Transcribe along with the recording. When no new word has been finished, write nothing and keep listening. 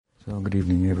So, good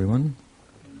evening, everyone.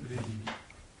 Good evening.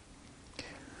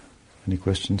 Any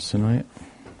questions tonight?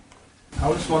 I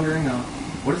was wondering,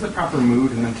 what is the proper mood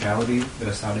and mentality that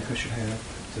a sadhaka should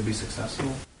have to be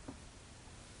successful?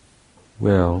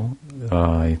 Well,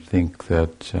 I think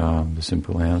that the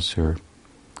simple answer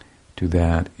to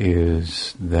that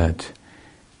is that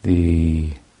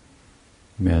the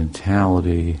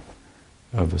mentality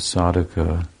of a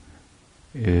sadhaka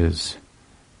is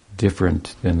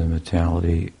different than the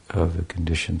mentality of a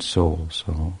conditioned soul.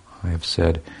 So I have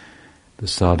said the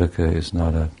sadhaka is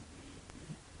not a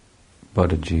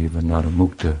buddha jiva, not a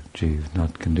mukta jiva,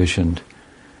 not conditioned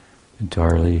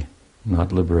entirely,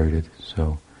 not liberated.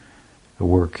 So a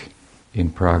work in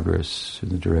progress in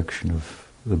the direction of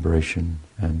liberation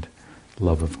and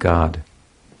love of God.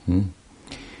 And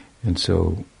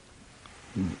so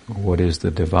what is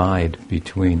the divide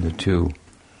between the two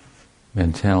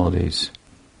mentalities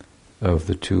of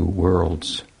the two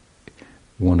worlds,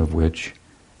 one of which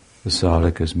the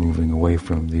sadhaka is moving away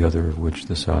from, the other of which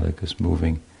the sadhaka is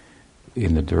moving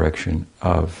in the direction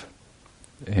of?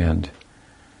 And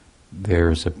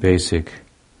there's a basic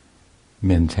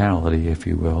mentality, if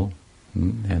you will,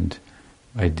 and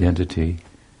identity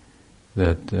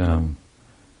that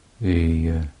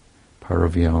the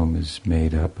Paravyam is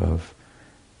made up of,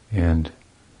 and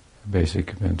a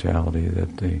basic mentality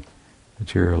that the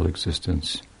material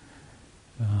existence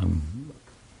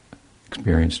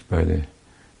experienced by the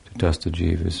Tatastha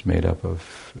Jiva is made up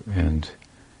of. And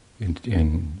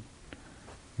in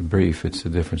brief, it's the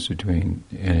difference between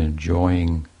an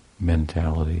enjoying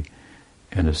mentality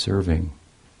and a serving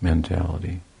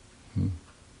mentality.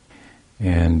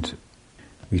 And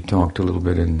we talked a little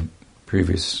bit in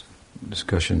previous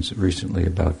discussions recently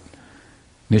about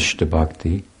Nishta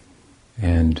Bhakti,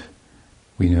 and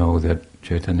we know that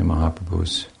Chaitanya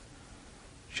Mahaprabhu's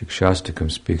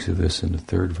Shikshastakam speaks of this in the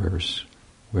third verse,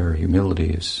 where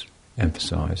humility is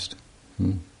emphasized,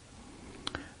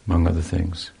 among other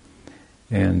things.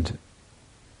 And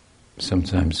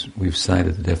sometimes we've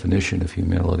cited the definition of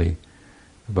humility.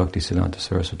 Bhaktisiddhanta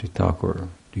Saraswati Thakur,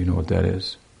 do you know what that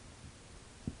is?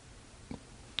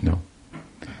 No?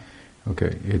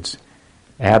 Okay, it's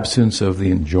absence of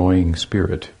the enjoying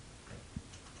spirit,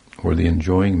 or the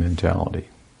enjoying mentality,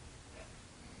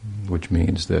 which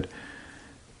means that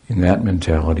in that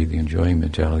mentality, the enjoying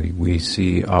mentality, we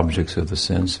see objects of the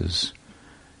senses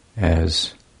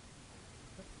as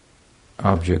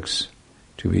objects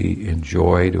to be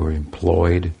enjoyed or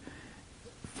employed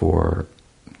for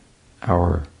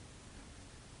our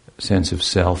sense of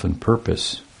self and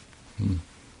purpose,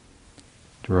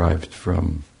 derived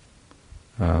from,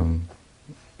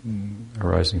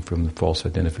 arising from the false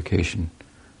identification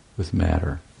with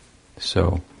matter.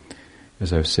 So,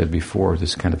 as I've said before,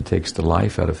 this kind of takes the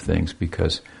life out of things,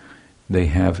 because they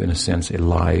have, in a sense, a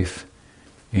life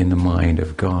in the mind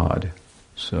of God.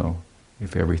 So,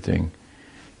 if everything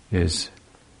is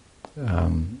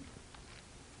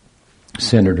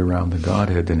centered around the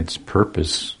Godhead, then its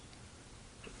purpose,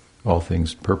 all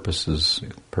things, purpose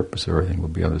of everything will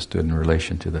be understood in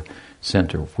relation to the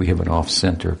center. If we have an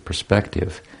off-center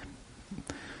perspective,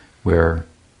 where,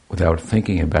 without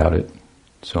thinking about it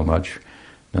so much,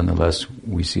 nonetheless,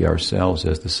 we see ourselves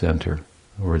as the center,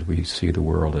 or we see the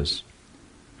world as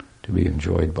to be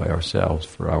enjoyed by ourselves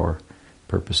for our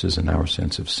purposes and our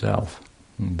sense of self.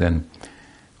 And then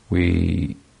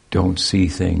we don't see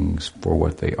things for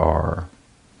what they are.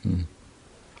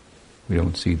 We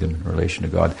don't see them in relation to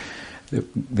God.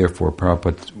 Therefore,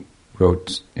 Prabhupada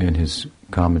wrote in his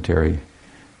commentary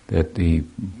that in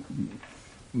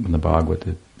the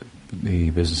Bhagavad, the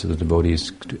business of the devotee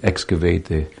is to excavate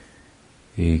the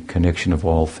connection of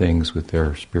all things with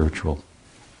their spiritual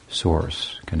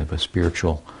source, kind of a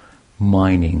spiritual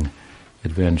mining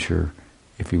adventure,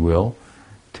 if you will,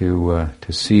 to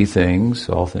see things,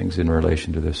 all things in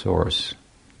relation to the source,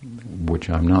 which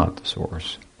I'm not the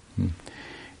source. And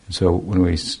so when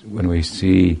we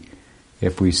see,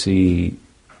 if we see,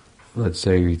 let's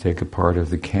say we take a part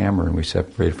of the camera and we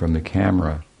separate it from the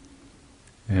camera,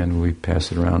 and we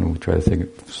pass it around and we try to think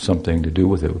of something to do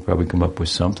with it, we'll probably come up with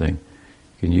something.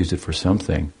 You can use it for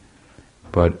something,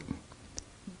 but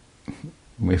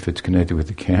if it's connected with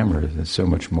the camera, there's so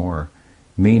much more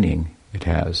meaning it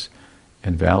has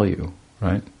and value,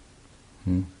 right?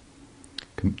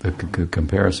 The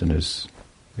comparison is,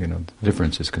 the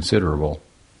difference is considerable.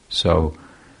 So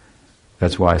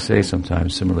that's why I say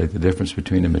sometimes, similarly, the difference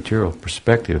between a material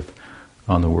perspective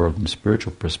on the world and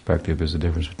spiritual perspective is the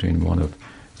difference between one of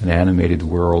an animated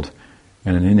world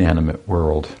and an inanimate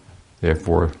world.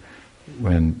 Therefore,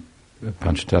 when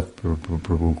Panchatattva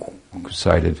Prabhu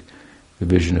cited the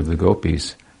vision of the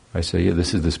gopis, I say, yeah,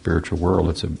 this is the spiritual world.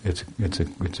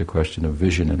 It's a question of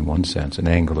vision in one sense, an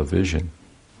angle of vision.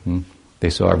 They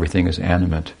saw everything as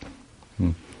animate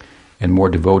and more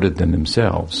devoted than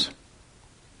themselves.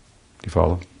 Do you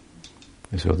follow?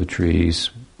 They saw the trees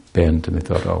bent, and they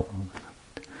thought, oh,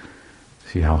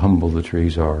 see how humble the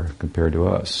trees are compared to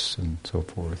us, and so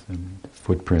forth, and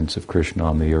footprints of Krishna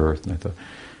on the earth. And I thought,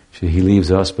 see, he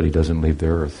leaves us, but he doesn't leave the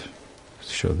earth.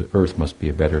 So the earth must be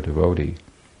a better devotee.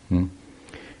 And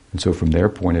so from their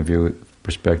point of view,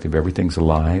 perspective, everything's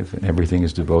alive and everything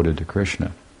is devoted to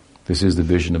Krishna. This is the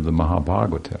vision of the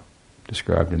Mahabhagavata,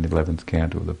 described in the 11th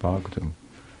canto of the Bhagavatam.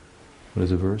 What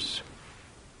is the verse?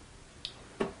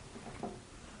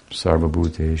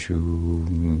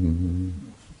 Sarvabhuteshu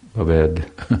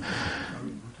Bhaved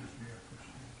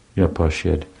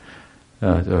Yapashyad.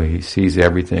 So he sees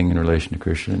everything in relation to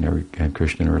Krishna and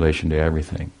Krishna in relation to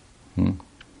everything.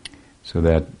 So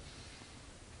that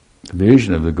the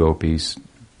vision of the gopis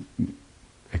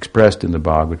expressed in the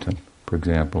Bhagavatam, for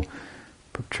example,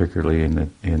 particularly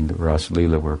in the Rasa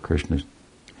Leela where Krishna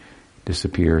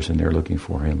disappears and they're looking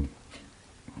for him.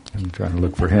 I'm trying to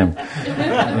look for him.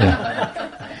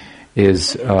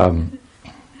 Is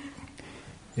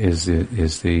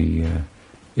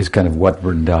kind of what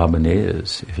Vrindavan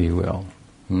is, if you will.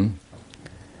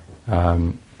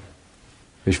 Vishwanath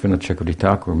Chakravarti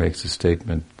Thakur makes a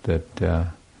statement that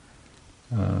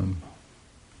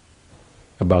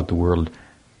about the world,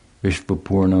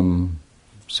 Vishvapurnam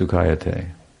Sukhayate.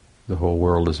 The whole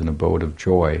world is an abode of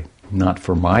joy, not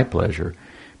for my pleasure,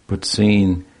 but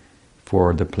seen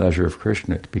for the pleasure of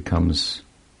Krishna. It becomes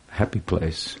a happy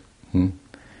place.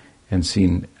 And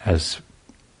seen as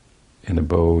an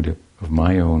abode of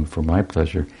my own for my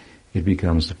pleasure, it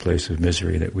becomes the place of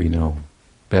misery that we know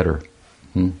better,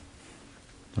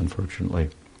 unfortunately.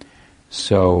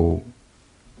 So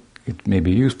it may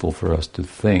be useful for us to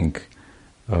think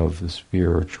of the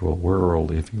spiritual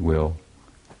world, if you will,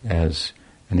 as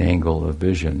an angle of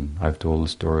vision. I've told the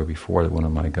story before that one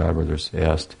of my godbrothers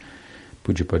asked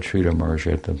Pujapad Sridhar Maharaj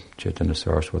Chaitanya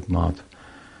Saraswat Mat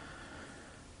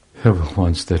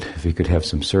once that if he could have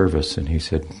some service, and he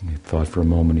said, he thought for a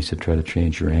moment, he said, try to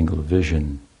change your angle of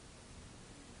vision.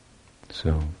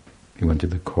 So he went to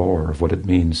the core of what it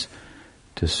means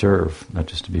to serve, not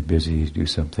just to be busy, to do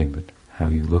something, but how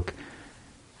you look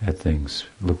at things,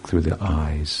 look through the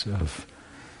eyes of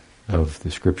the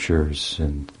scriptures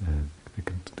and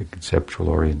the conceptual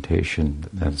orientation.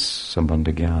 That's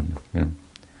sambandha gyan,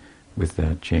 with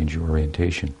that change your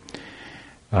orientation.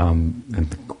 And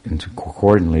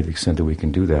accordingly, to the extent that we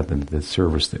can do that, then the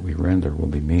service that we render will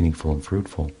be meaningful and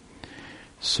fruitful.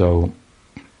 So,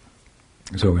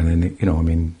 and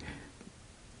then,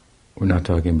 we're not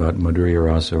talking about Madhurya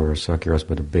Rasa or Sakya Rasa,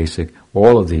 but a basic,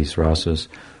 all of these rasas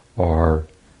are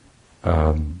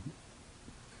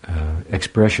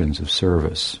expressions of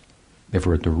service.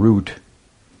 Therefore, at the root,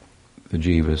 the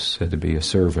jiva is said to be a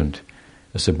servant,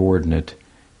 a subordinate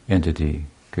entity.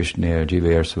 Krishna,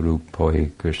 Jivayar Sarup Poi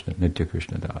Krishna, Nitya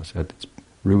Krishna Das. At its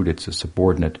root, it's a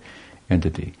subordinate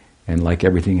entity. And like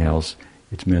everything else,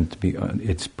 it's meant to be,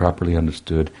 it's properly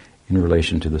understood in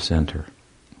relation to the center.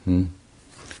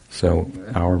 So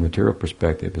our material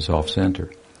perspective is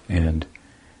off-center, and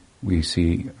we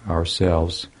see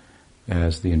ourselves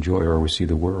as the enjoyer, or we see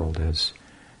the world as,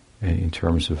 in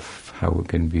terms of how it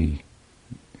can be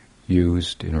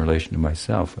used in relation to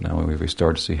myself. And now when we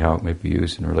start to see how it may be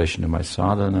used in relation to my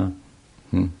sadhana,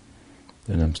 then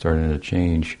I'm starting to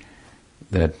change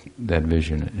that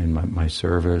vision in my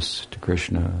service to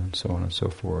Krishna, and so on and so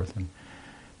forth. And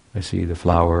I see the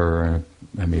flower, and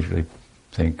I immediately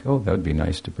think, oh, that would be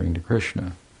nice to bring to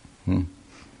Krishna.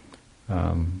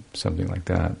 Something like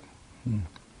that.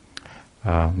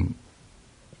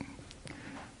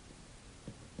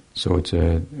 So it's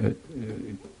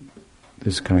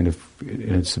this kind of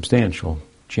substantial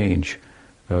change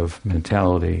of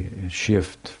mentality,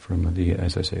 shift from the,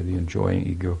 as I say, the enjoying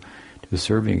ego to the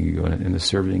serving ego, and the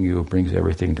serving ego brings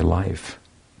everything to life.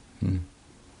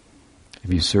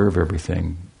 If you serve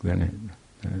everything, then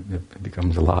it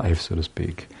becomes alive, so to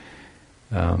speak.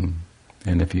 And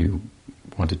if you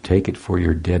want to take it for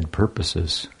your dead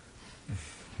purposes,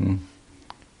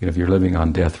 if you're living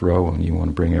on death row and you want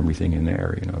to bring everything in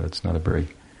there, that's not a very,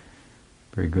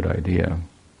 very good idea.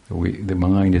 The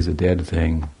mind is a dead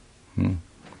thing.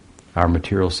 Our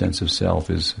material sense of self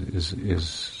is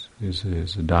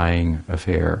a dying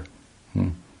affair.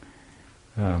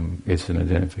 It's an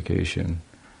identification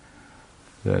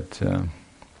that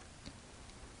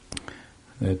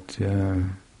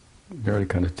really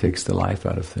kind of takes the life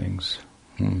out of things.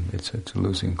 It's a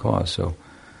losing cause. So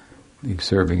the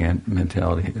serving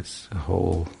mentality, it's a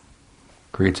whole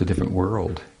creates a different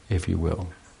world, if you will.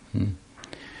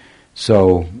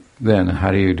 So then,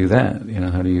 how do you do that?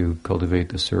 How do you cultivate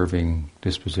the serving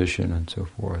disposition and so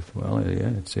forth? Well,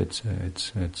 yeah,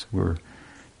 it's we're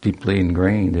deeply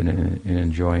ingrained in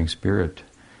enjoying spirit.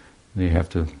 You have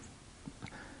to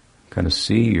kind of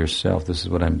see yourself. This is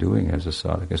what I'm doing as a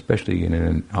sadhaka, especially in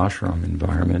an ashram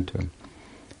environment,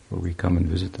 where we come and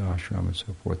visit the ashram and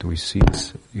so forth. We see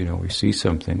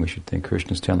something. We should think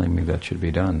Krishna's telling me that should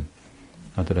be done.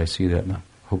 Not that I see that. And I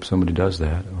hope somebody does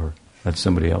that, or that's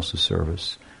somebody else's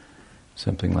service,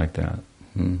 something like that.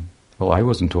 Well, I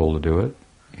wasn't told to do it,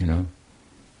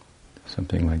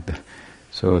 something like that.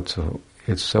 So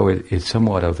it's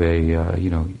somewhat of a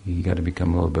you got to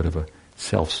become a little bit of a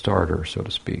self-starter, so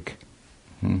to speak.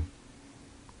 Then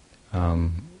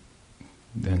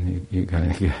you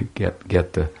kind of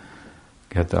get the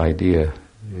idea.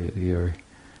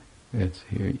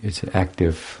 It's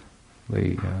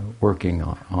actively working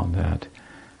on that.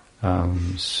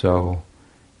 So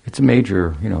it's a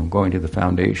major, going to the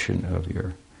foundation of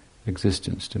your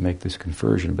existence to make this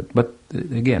conversion. But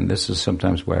again, this is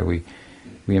sometimes why we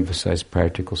emphasize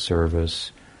practical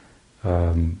service.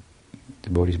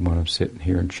 Devotees want to sit and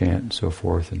hear and chant and so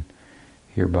forth, and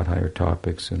hear about higher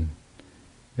topics, and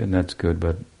that's good.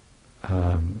 But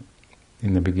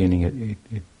in the beginning,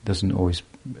 it doesn't always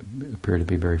appear to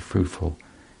be very fruitful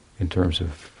in terms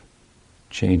of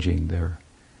changing their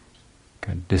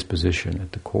kind of disposition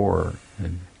at the core,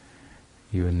 and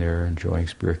even their enjoying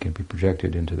spirit can be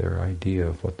projected into their idea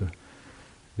of what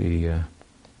the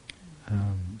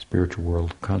spiritual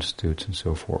world constitutes and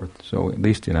so forth. So at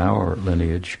least in our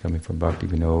lineage, coming from Bhakti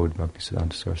Vinod, Bhakti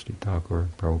Siddhanta Saraswati Thakur,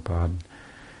 Prabhupada,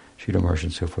 Sridhar Maharaj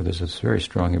and so forth, there's a very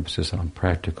strong emphasis on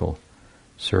practical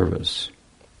service.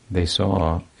 They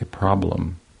saw a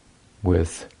problem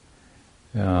with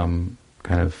kind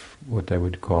of what I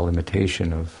would call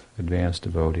imitation of advanced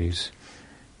devotees,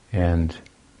 and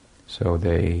so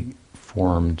they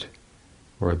formed,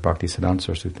 or Bhakti Siddhanta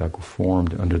Saraswati Thakur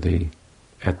formed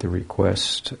at the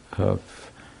request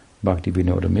of Bhakti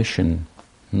Vinoda Mission,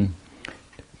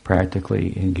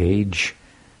 practically engage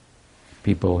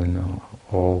people in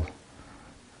all,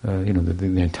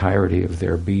 the entirety of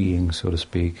their being, so to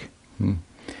speak. And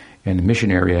the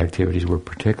missionary activities were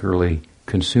particularly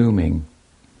consuming.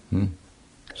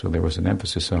 So there was an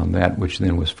emphasis on that, which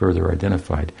then was further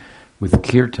identified with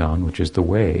kirtan, which is the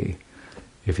way,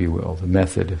 if you will, the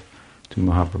method to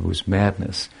Mahaprabhu's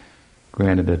madness.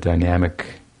 Granted, a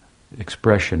dynamic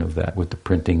expression of that with the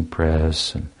printing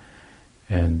press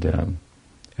and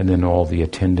then all the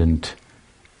attendant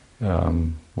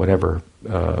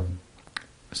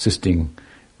assisting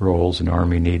roles an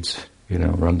army needs,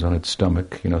 runs on its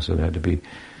stomach, so there had to be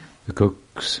the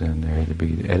cooks, and there had to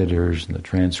be the editors and the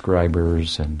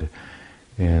transcribers and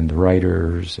the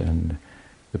writers and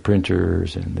the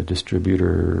printers and the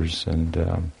distributors,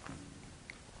 and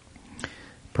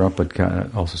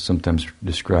Prabhupada also sometimes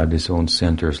described his own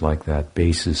centers like that,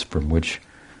 bases from which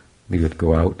he would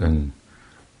go out and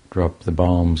drop the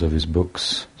bombs of his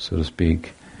books, so to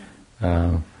speak.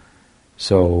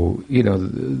 So,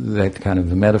 that kind of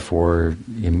the metaphor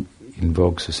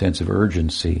invokes a sense of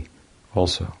urgency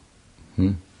also.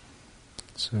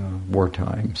 It's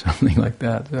wartime, something like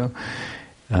that. So,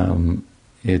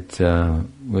 it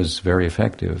was very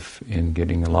effective in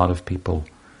getting a lot of people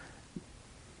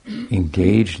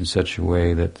engaged in such a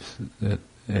way that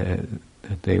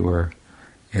they were,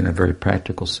 in a very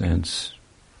practical sense,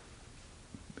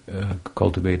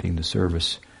 cultivating the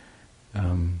service,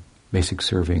 basic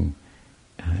serving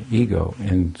ego,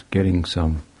 and getting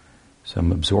some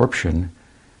absorption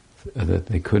that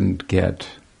they couldn't get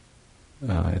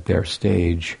at their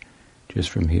stage just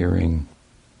from hearing,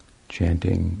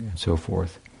 chanting, and so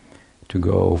forth. To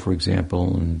go, for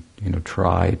example, and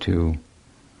try to,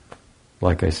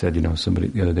 like I said, somebody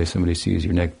the other day, somebody sees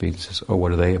your neck beads and says, "Oh,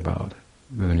 what are they about?"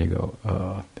 And then you go,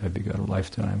 "Oh, have you got a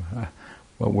lifetime?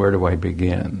 Well, where do I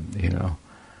begin?"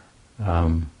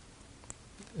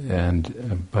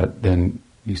 But then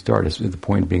you start. The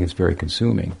point being, it's very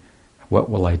consuming. What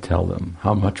will I tell them?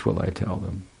 How much will I tell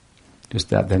them? Just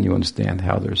that, then you understand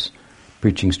how there's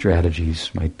preaching strategies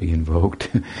might be invoked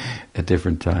at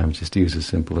different times. Just to use a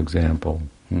simple example,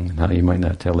 and how you might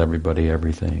not tell everybody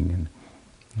everything,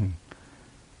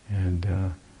 and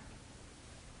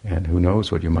who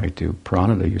knows what you might do.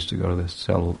 Pranada used to go to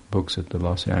sell books at the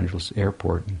Los Angeles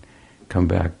airport and come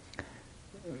back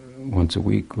once a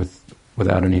week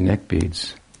without any neck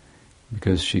beads,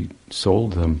 because she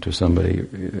sold them to somebody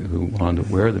who wanted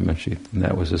to wear them, and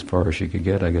that was as far as she could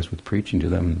get, I guess, with preaching to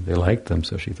them. They liked them,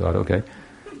 so she thought, okay,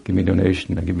 give me a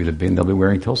donation, I give you the bean, they'll be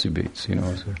wearing Tulsi beads, so,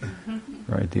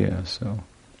 right, yeah, so.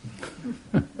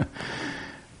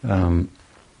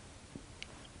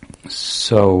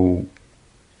 So,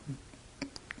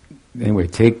 anyway,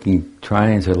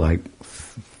 trying to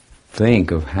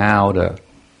think of how to,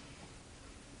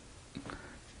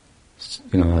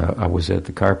 I was at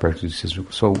the chiropractor, he says,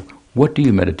 so what do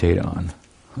you meditate on?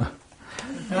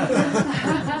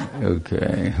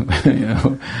 Okay,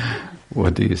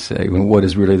 what do you say? What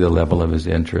is really the level of his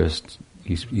interest?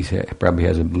 He probably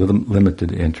has a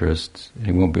limited interest.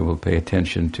 He won't be able to pay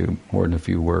attention to more than a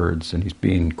few words, and he's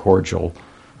being cordial,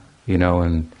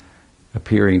 and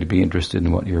appearing to be interested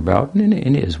in what you're about, and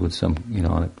it is with some,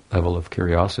 a level of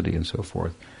curiosity and so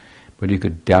forth. But you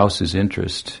could douse his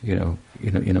interest, in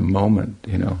a moment,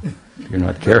 if you're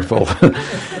not careful,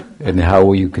 and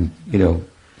how you can,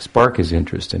 spark his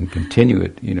interest and continue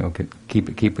it, keep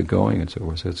it going and so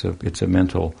forth. So it's a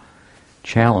mental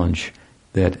challenge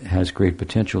that has great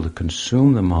potential to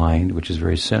consume the mind, which is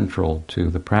very central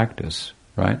to the practice,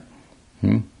 right?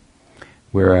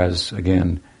 Whereas,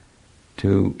 again,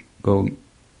 to go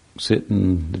sit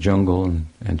in the jungle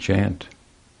and chant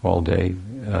all day,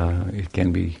 it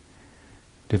can be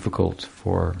difficult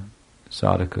for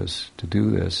sadhakas to do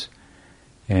this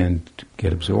and to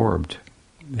get absorbed.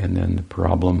 And then the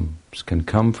problems can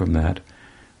come from that,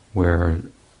 where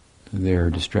their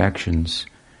distractions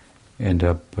end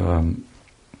up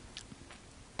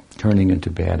turning into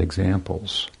bad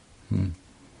examples.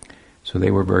 So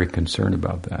they were very concerned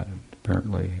about that,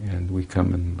 apparently, and we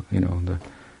come in,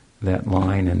 that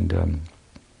line, and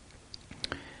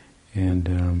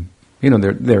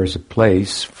there's a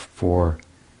place for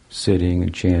sitting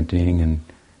and chanting and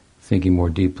thinking more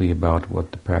deeply about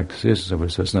what the practice is. So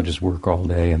it's not just work all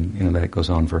day and that goes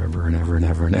on forever and ever and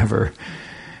ever and ever.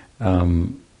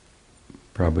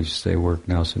 Probably should say work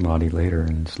now, samadhi later,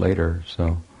 and it's later.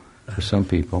 So for some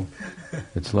people,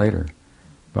 it's later.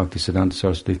 Bhaktisiddhanta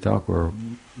Saraswati Thakur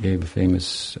gave a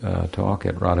famous talk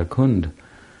at Radha Kund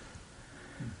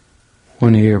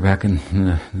one year back in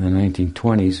the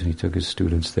 1920s. He took his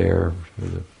students there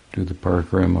to do the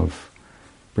parakram of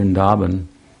Vrindavan.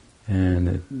 And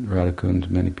at Radha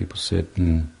Kund, many people sit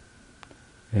and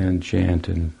chant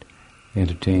and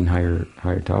entertain higher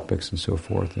topics and so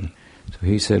forth. And so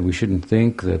he said we shouldn't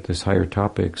think that these higher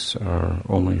topics are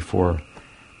only for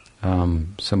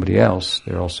somebody else.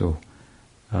 They're also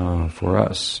for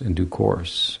us in due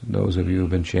course. Those of you who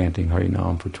have been chanting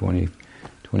Harinam for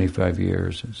 25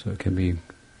 years, and so can be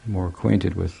more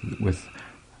acquainted with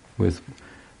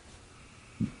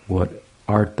what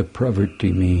artha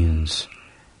pravritti means.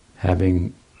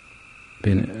 Having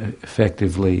been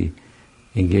effectively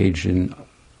engaged in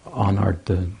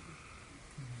anartha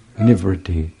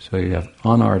nivritti. So you have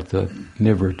anartha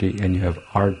nivritti and you have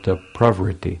artha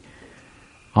pravritti.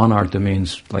 Anartha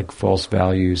means like false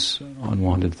values,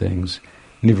 unwanted things.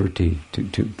 Nivritti,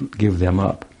 to give them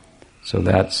up. So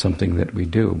that's something that we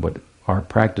do. But our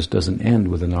practice doesn't end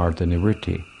with an artha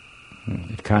nivritti.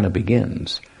 It kind of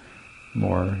begins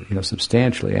more,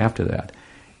 substantially after that.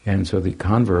 And so the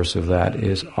converse of that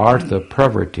is artha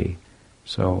pravritti.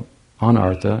 So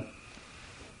anartha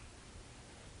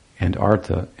and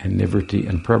artha and nivritti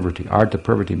and pravritti. Artha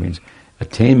pravritti means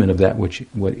attainment of that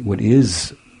what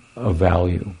is of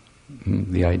value,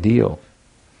 the ideal,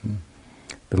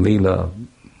 the lila,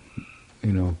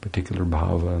 particular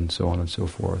bhava and so on and so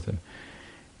forth.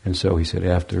 And so he said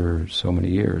after so many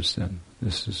years, then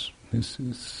this is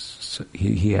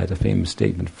he had a famous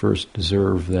statement: first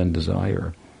deserve, then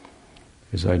desire.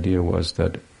 His idea was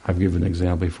that, I've given an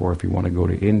example before, if you want to go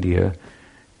to India,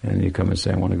 and you come and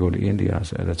say, I want to go to India, I'll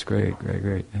say, that's great.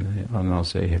 And I'll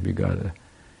say, have you got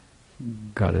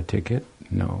a ticket?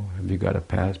 No. Have you got a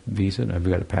visa? Have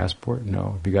you got a passport?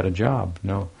 No. Have you got a job?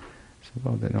 No. I said,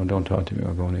 well, no, don't talk to me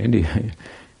about going to India.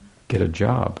 Get a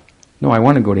job. No, I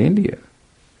want to go to India.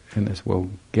 And they said, well,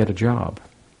 get a job.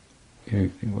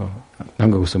 Well, I'm going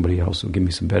to go with somebody else who'll give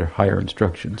me some better, higher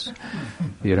instructions,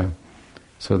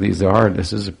 So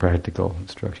this is a practical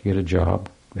instruction. Get a job,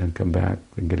 then come back,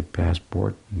 and get a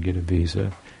passport, and get a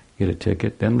visa, get a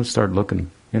ticket. Then let's start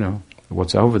looking,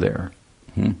 what's over there,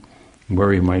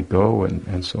 where you might go,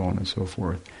 and so on and so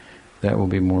forth. That will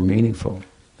be more meaningful.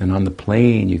 And on the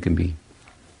plane, you can be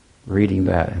reading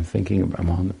that and thinking, I'm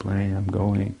on the plane, I'm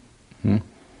going.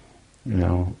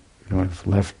 I've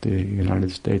left the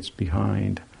United States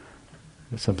behind,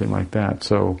 something like that.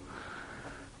 So,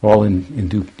 all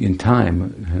in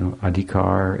time,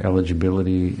 adhikar,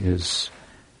 eligibility is,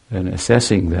 and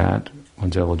assessing that,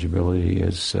 one's eligibility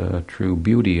is true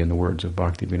beauty, in the words of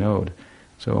Bhakti Vinod.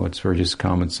 So it's for just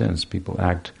common sense. People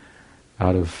act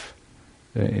out of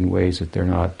in ways that they're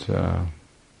not,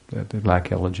 that they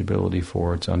lack eligibility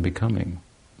for. It's unbecoming.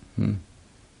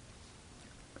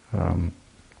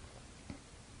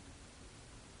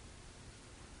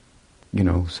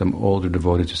 Some older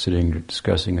devotees are sitting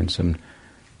discussing, and some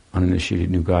uninitiated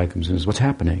new guy comes in and says, "What's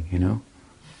happening?"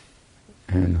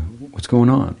 And what's going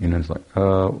on? It's like,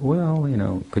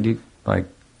 could you,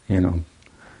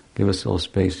 give us a little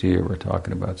space here? We're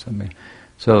talking about something.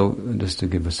 So, just to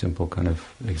give a simple kind of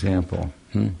example.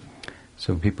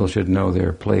 So people should know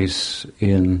their place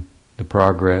in the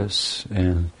progress,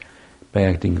 and by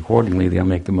acting accordingly, they'll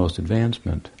make the most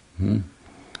advancement.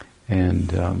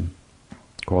 And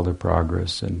call their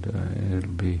progress, and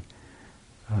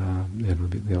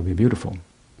they'll be beautiful.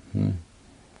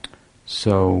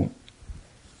 So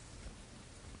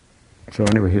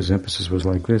anyway, his emphasis was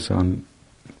like this on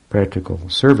practical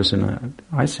service, and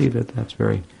I see that that's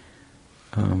very,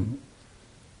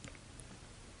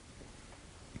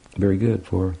 very good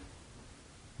for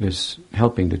this,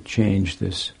 helping to change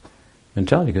this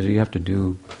mentality, because you have to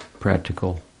do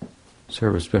practical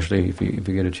service, especially if you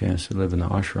get a chance to live in the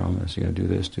ashram. So do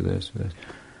this, do this, do this,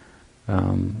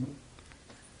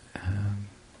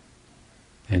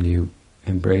 and you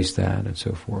embrace that and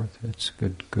so forth. It's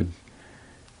good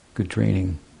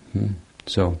training.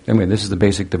 So anyway, this is the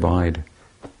basic divide: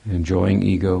 enjoying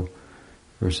ego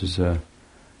versus a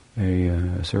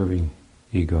serving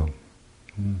ego.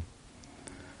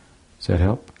 Does that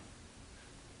help?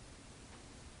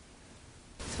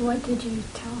 So what did you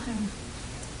tell him?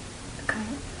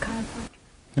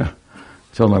 Yeah.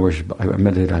 I told him I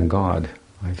meditate on God.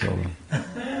 I told him.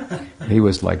 He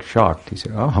was like shocked. He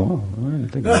said, "Oh, well, I didn't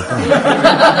think about that."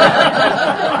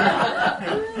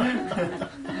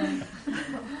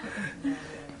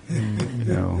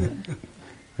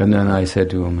 And then I said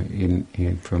to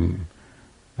him, from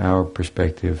our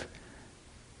perspective,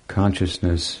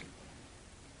 consciousness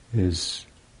is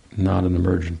not an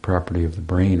emergent property of the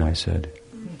brain, I said.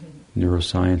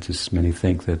 Neuroscientists, many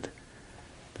think that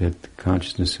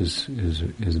consciousness is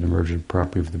an emergent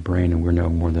property of the brain, and we're no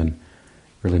more than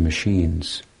really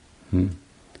machines. But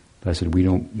I said, we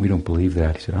don't believe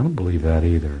that. He said, I don't believe that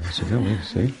either. I said, no,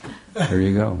 see, there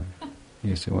you go.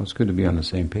 He said, well, it's good to be on the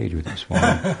same page with you,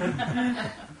 Swami.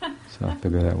 So I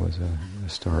figured that was a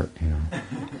start,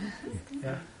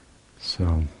 Yeah.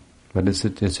 So, but it's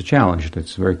a challenge.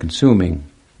 It's very consuming,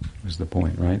 is the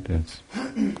point, right?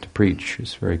 To preach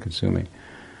is very consuming.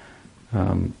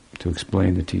 To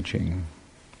explain the teaching.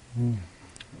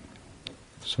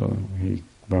 So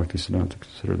Bhaktisiddhanta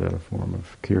consider that a form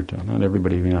of kirtan. Not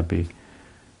everybody may not be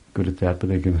good at that, but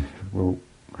they will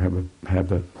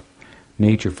have a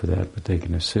nature for that, but they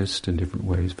can assist in different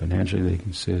ways. Financially they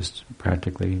can assist,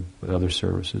 practically with other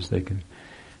services they can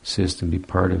assist and be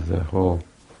part of the whole.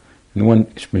 In one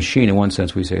machine, in one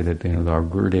sense, we say that our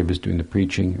Gurudev is doing the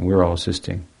preaching and we're all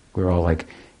assisting. We're all like,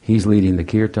 he's leading the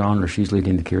kirtan or she's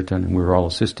leading the kirtan, and we're all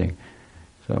assisting.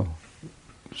 So,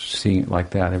 seeing it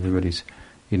like that, everybody's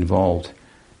involved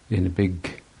in a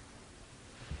big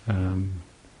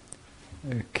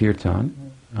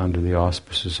kirtan under the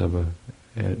auspices of an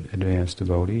advanced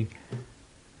devotee,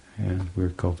 and we're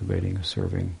cultivating a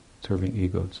serving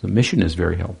ego. So the mission is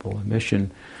very helpful. The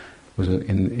mission was,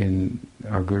 in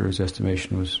our Guru's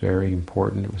estimation, was very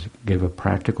important. It gave a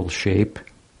practical shape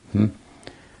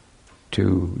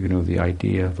to the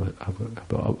idea of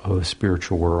a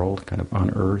spiritual world, kind of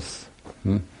on earth.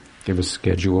 Give a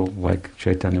schedule like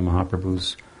Chaitanya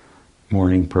Mahaprabhu's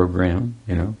morning program.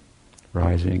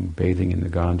 Rising, bathing in the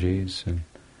Ganges, and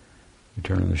you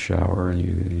turn in the shower and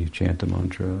you chant the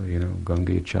mantra.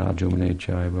 Gange cha Jumane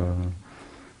chaiva.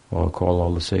 Call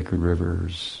all the sacred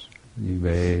rivers. You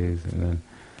bathe, and then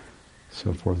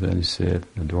so forth. Then you sit,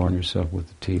 adorn yourself with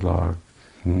the tilak.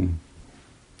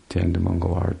 Tend to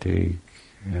Mangal Arati,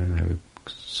 and have a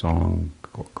song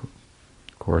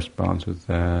corresponds with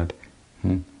that.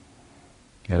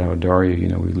 At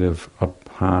Audarya, we live up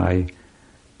high.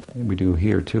 We do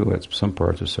here too, at some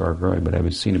parts of Saragari, but I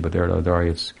haven't seen it. But there at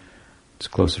Audarya, it's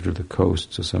closer to the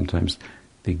coast, so sometimes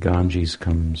the Ganges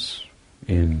comes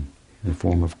in the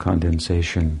form of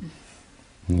condensation.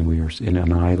 And we are in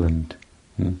an island.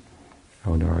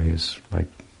 Audarya is like,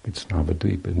 it's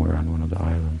Navadvip, and we're on one of the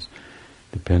islands.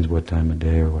 Depends what time of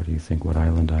day or what do you think, what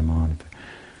island I'm on.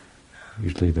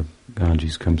 Usually the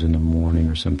Ganges comes in the morning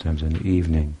or sometimes in the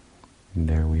evening, and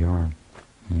there we are.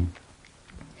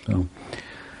 So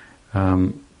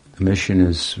the mission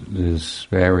is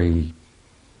very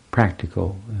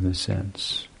practical in a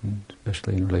sense,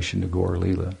 especially in relation to Gaur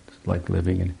Lila. It's like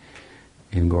living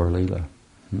in Gaur Lila.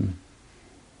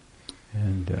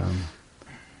 And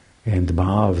the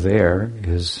bhav there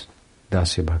is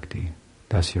Dasya Bhakti,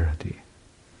 Dasyarati.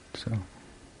 So,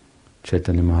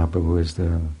 Chaitanya Mahaprabhu is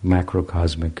the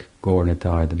macrocosmic Gaur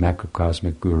Nitai, the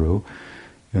macrocosmic guru,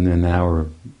 and then our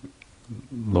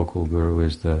local guru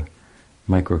is the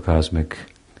microcosmic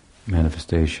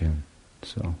manifestation.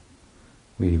 So,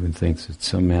 we even think that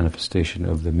some manifestation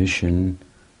of the mission,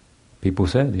 people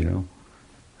said,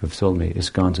 have told me,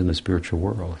 ISKCON's in the spiritual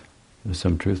world. There's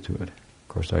some truth to it. Of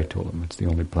course, I told them it's the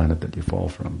only planet that you fall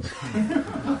from,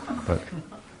 but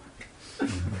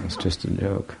it's just a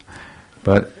joke.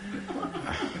 But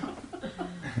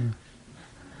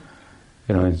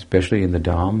especially in the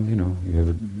Dham,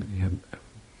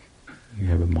 you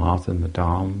have a moth in the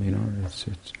Dham. It's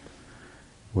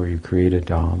where you create a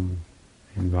Dham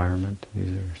environment.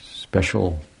 These are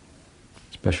special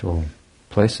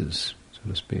places, so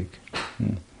to speak.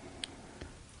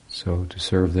 So to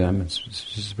serve them, it's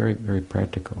just very, very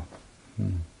practical.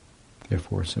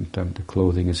 Therefore, sometimes the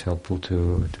clothing is helpful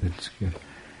too.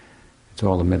 It's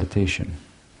all a meditation,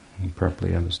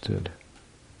 properly understood.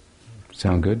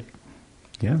 Sound good?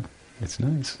 Yeah, it's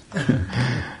nice.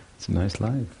 It's a nice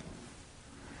life.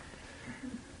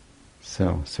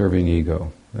 So, serving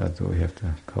ego, that's what we have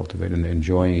to cultivate, and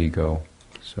enjoying ego.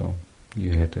 So,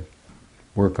 you have to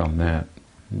work on that.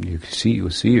 You see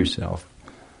yourself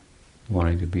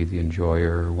wanting to be the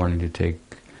enjoyer, wanting to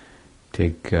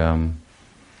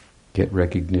get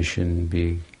recognition,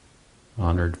 be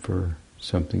honored for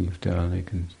something you've done. You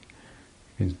can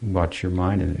watch your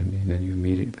mind, and then you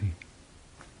immediately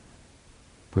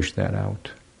push that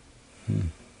out.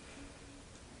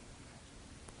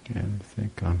 And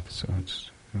think, it's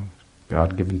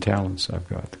God-given talents I've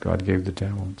got. God gave the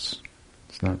talents.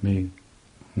 It's not me.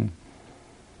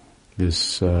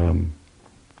 This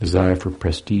desire for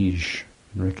prestige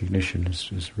and recognition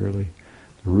is really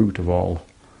the root of all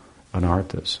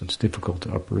anarthas. It's difficult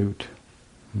to uproot.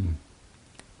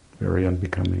 Very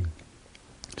unbecoming.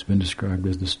 It's been described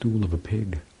as the stool of a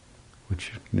pig,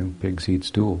 which, pigs eat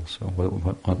stool, so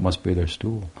what must be their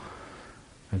stool?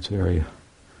 That's very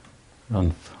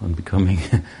unbecoming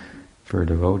for a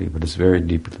devotee, but it's very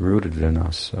deeply rooted in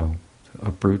us, so to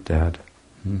uproot that,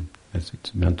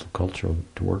 it's mental culture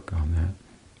to work on that.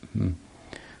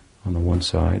 On the one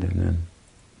side, and then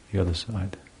the other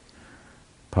side.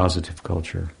 Positive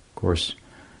culture, of course,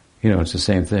 it's the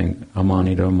same thing,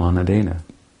 amanita manadena.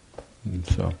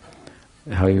 So,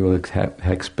 how you will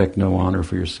expect no honor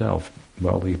for yourself?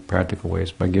 Well, the practical way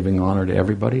is by giving honor to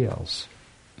everybody else.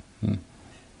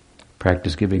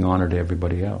 Practice giving honor to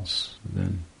everybody else.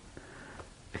 Then,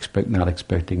 not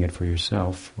expecting it for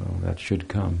yourself. Well, that should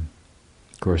come.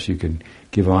 Of course, you can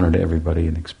give honor to everybody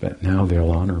and expect now they'll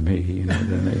honor me.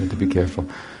 Then they have to be careful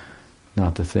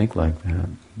not to think like that.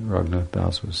 Raghunath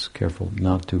Das was careful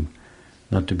not to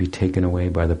be taken away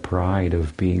by the pride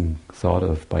of being thought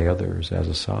of by others as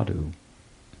a sadhu.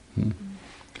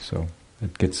 So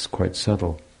it gets quite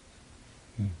subtle.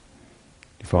 You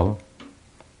follow?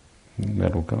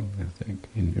 That will come, I think.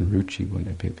 In Ruchi, when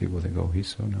people think, oh,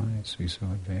 he's so nice, he's so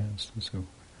advanced, and so...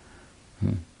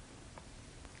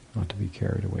 Not to be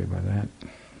carried away by that.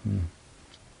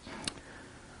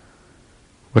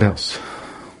 What else?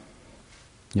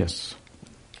 Yes?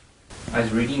 I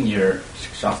was reading your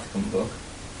Shastakam book,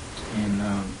 and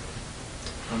I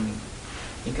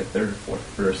think a third or fourth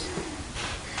verse.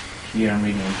 Here I'm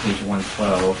reading on page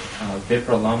 112.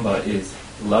 Vipralamba is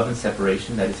love and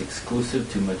separation that is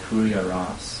exclusive to Madhurya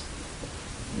Ras.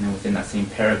 Within that same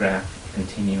paragraph,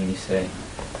 continuing, you say,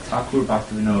 Thakur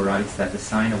Bhaktivinoda writes that the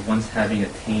sign of one's having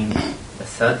attained the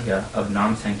sadhya of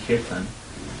Nam Sankirtan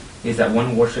is that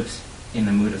one worships in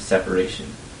the mood of separation.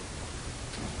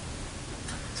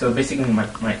 So basically my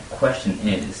question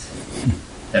is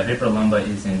that Vipralamba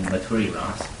is in Madhurya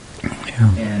Ras,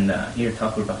 and here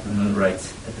Thakur Bhaktivinoda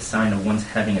writes that the sign of one's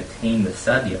having attained the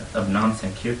sadhya of Nam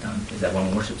Sankirtan is that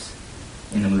one worships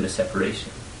in the mood of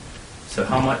separation. So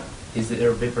how much is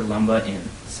there Vipralamba in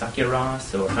Sakya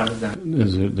Ras, or how does that...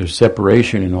 There's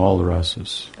separation in all the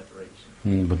rasas.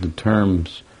 But the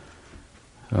terms,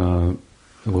 the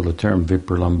term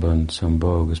Vipralamba and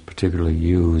Sambhog is particularly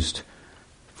used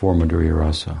for Madhurya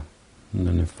Rasa. And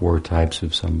then there are 4 types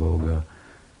of Sambhoga,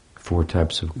 4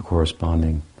 types of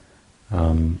corresponding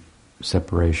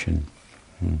separation.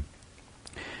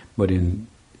 But in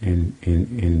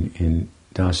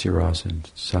Dasya Rasa and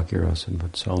Sakya Rasa and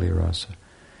Vatsalya Rasa,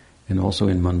 and also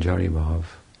in Manjari Bhav,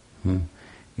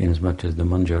 inasmuch as the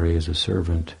Manjari is a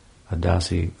servant, a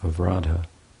dasi of Radha,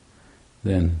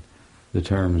 then the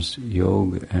terms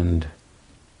yog and,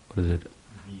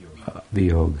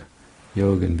 viyog,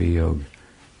 yog and viyog,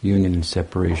 union and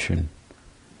separation,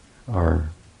 are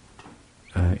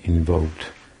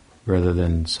invoked rather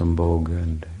than Sambhog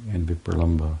and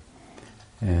Vipralamba.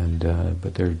 And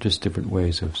but there are just different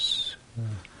ways of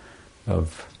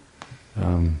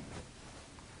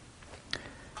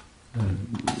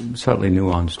slightly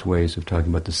nuanced ways of talking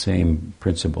about the same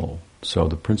principle. So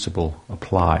the principle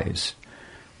applies.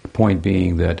 The point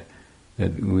being that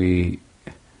we,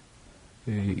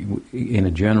 in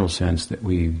a general sense, that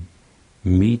we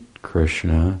meet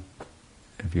Krishna,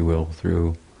 if you will,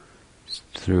 through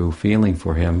feeling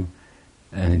for him,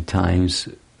 and in times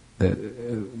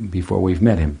that before we've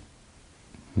met him,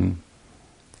 and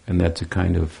that's a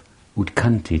kind of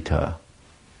utkantita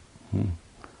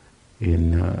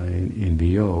in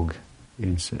viyog,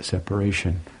 in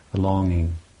separation, a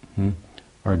longing.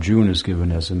 Arjuna is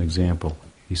given as an example.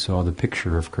 He saw the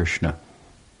picture of Krishna,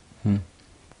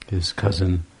 his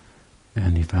cousin,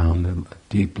 and he found a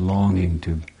deep longing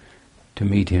to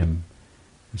meet him.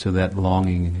 And so that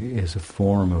longing is a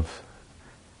form of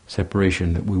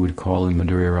separation that we would call in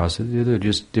Madhurya Rasa. They're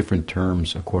just different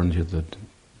terms according to the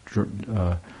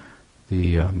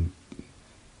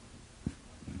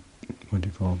what do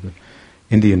you call it? The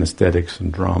Indian aesthetics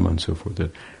and drama and so forth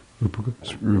that Rupa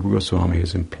Goswami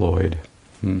has employed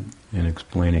in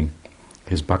explaining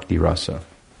his bhakti rasa.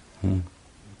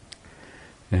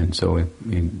 And so in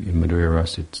Madhurya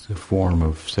Rasa, it's a form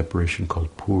of separation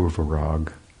called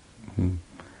purvarag.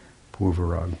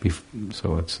 Purvarag.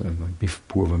 So it's like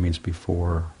purva means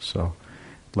before. So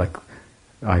like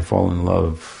I fall in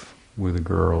love with a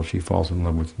girl, she falls in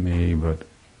love with me, but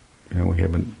we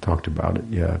haven't talked about it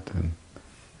yet, and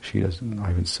she doesn't. I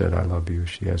haven't said I love you.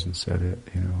 She hasn't said it.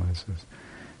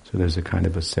 So there's a kind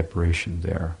of a separation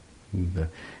there. And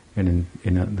in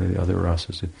the other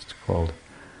rasas, it's called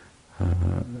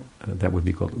that would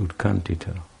be called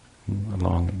utkantita, a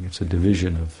longing. It's a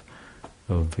division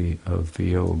of the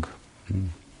yoga. And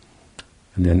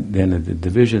then the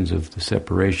divisions of the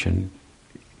separation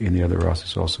in the other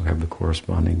rasas also have the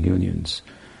corresponding unions.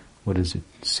 What is it?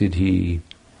 Siddhi.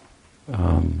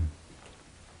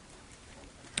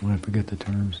 I forget the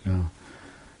terms now.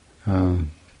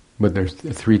 But there's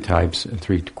three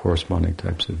corresponding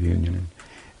types of union.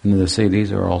 And they say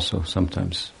these are also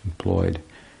sometimes employed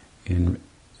in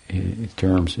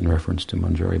terms in reference to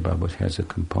Manjari Bhava, which has a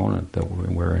component that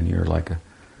wherein you're like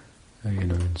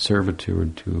in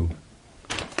servitude to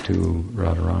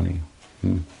Radharani.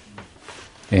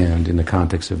 And in the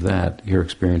context of that, you're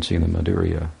experiencing the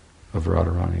Madhurya of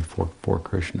Radharani for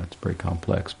Krishna. It's very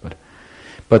complex,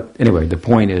 but anyway, the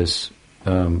point is,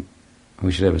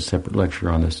 we should have a separate lecture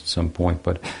on this at some point,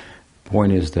 but the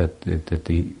point is that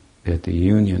the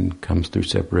union comes through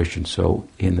separation. So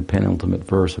in the penultimate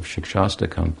verse of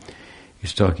Shikshastakam,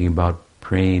 he's talking about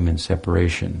prema and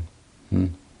separation.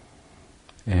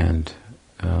 And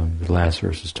the last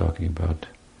verse is talking about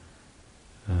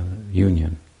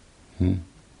union. And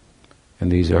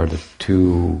these are the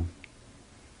two,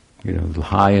 the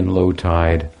high and low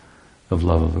tide of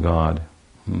love of God.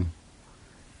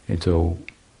 And so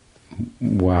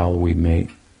while we may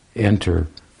enter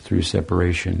through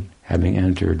separation, having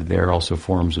entered, there are also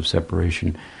forms of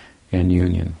separation and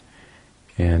union.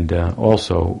 And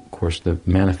also, of course, the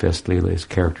manifest Leela is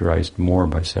characterized more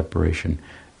by separation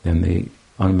than the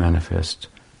unmanifest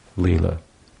Leela.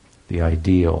 The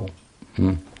ideal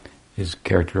is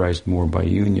characterized more by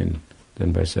union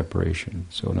than by separation.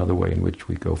 So another way in which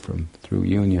we go through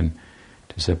union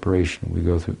to separation, we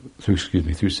go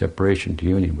through separation to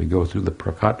union. We go through the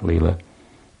Prakat Leela,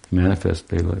 manifest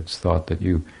Leela. It's thought that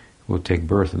you will take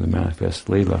birth in the manifest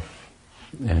Leela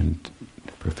and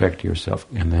perfect yourself,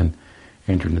 and then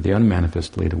enter into the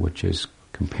unmanifest Leela, which is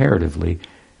comparatively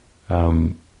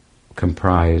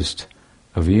comprised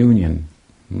of union.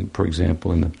 For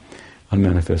example, in the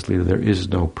unmanifest Leela, there is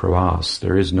no pravas,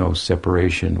 there is no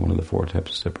separation, one of the four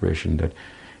types of separation that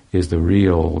is the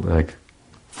real,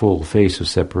 full face of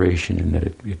separation, in that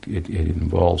it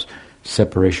involves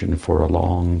separation for a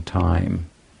long time.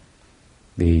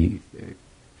 The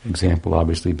example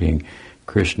obviously being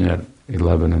Krishna at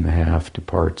 11 and a half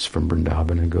departs from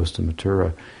Vrindavan and goes to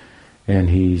Mathura, and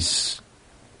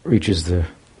reaches the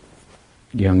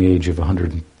young age of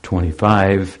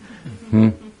 125,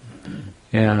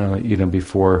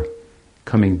 before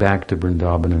coming back to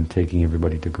Vrindavan and taking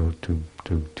everybody to go to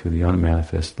the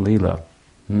unmanifest Leela.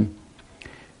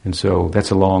 And so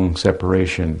that's a long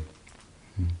separation.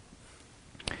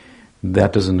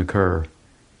 That doesn't occur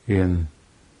in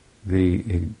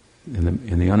the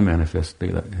unmanifest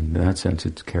Leela. In that sense,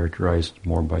 it's characterized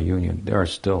more by union. There are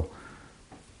still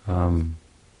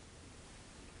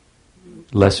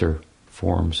lesser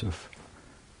forms of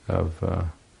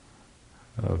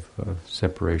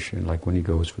separation, like when he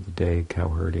goes for the day cow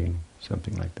herding,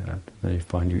 something like that. Then you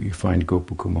find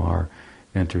Gopakumar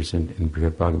enters in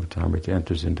Bhagavatamrita,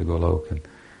 enters into Golok,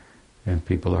 and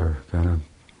people are kind of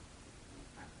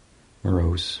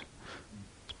morose,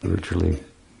 spiritually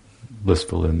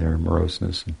blissful in their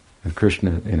moroseness, and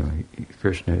Krishna,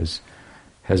 Krishna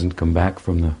hasn't come back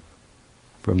from the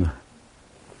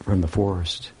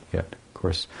forest yet. Of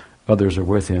course, others are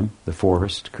with him, the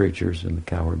forest creatures and the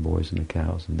cowherd boys and the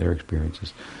cows, and their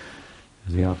experiences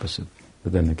is the opposite.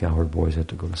 But then the cowherd boys had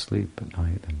to go to sleep at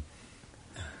night, and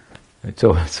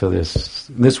so there's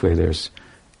this way there's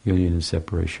union and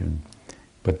separation.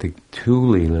 But the two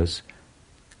leelas,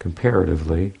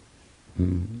 comparatively,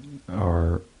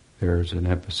 there's an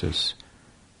emphasis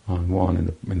on one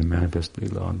in the manifest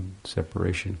leela on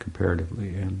separation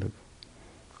comparatively, and the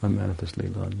unmanifest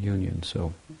leela on union.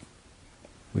 So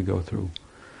we go through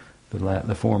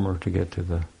the former to get to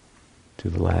the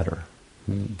latter.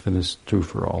 And this is true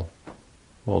for all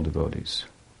devotees.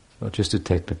 So just a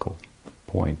technical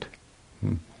point.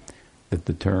 That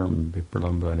the term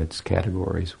Vipralamba and its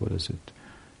categories, what is it?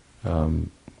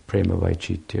 Prema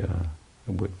Vaichitya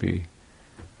would be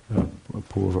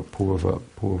Purva,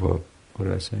 what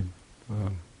did I say?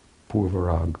 Purva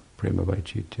Rag, Prema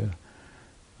Vaichitya.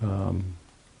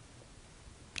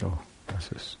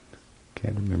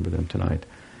 Can't remember them tonight.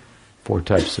 4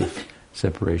 types of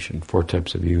separation, 4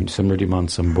 types of union. Samriddhiman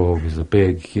Sambhog is a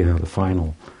big, the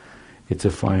final. It's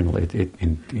a final. It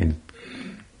in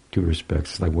 2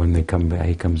 respects, like when they come back,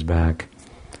 he comes back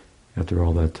after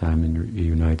all that time and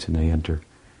reunites, and they enter.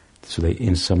 So they,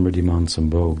 in Samriddhiman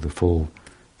Sambhog, the full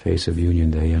face of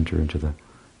union, they enter into the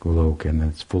Golok, and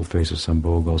that full face of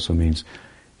Sambhog also means,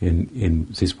 in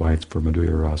this is why it's for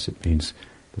Madhurya Ras, it means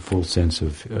the full sense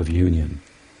of union.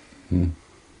 In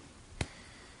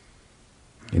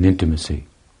intimacy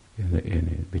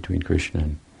in between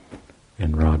Krishna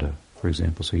and Radha, for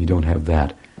example. So you don't have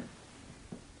that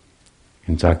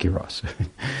in Sakiras.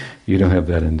 You don't have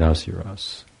that in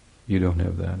Dasiras. You don't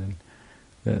have that in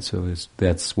that. So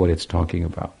that's what it's talking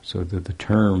about. So the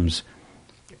terms,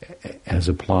 as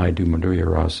applied to Madhurya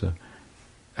Rasa,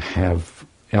 have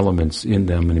elements in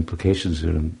them and implications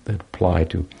in them that apply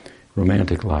to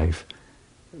romantic life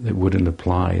that wouldn't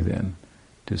apply then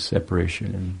to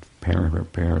separation in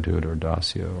parenthood or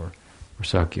dasya or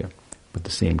sakya. But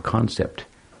the same concept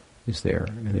is there,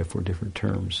 and therefore different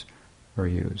terms are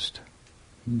used.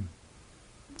 Does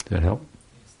that help?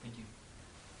 Yes, thank you.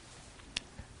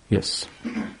 Yes.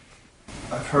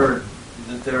 I've heard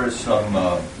that there are some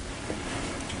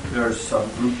groups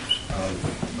of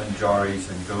manjaris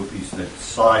and gopis that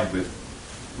side with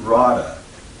Radha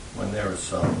when there is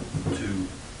some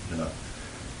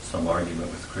argument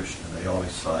with Krishna. They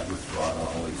always side with Radha,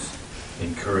 always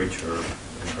encourage her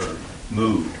in her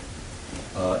mood.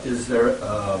 Is there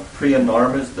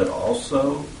Priyanarmas that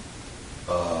also,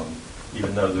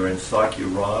 even though they're in Sakya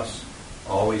Ras,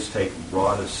 always take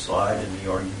Radha's side in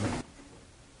the argument?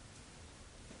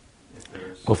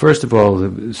 Well, first of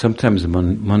all, sometimes the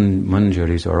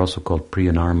manjaris are also called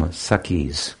Priyanarma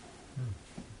Sakhis.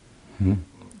 And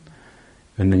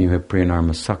then you have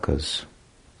Priyanarma Sakhas,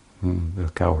 the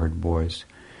cowherd boys.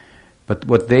 But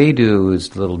what they do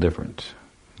is a little different.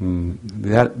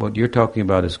 That what you're talking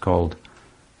about is called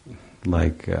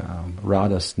like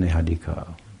Radha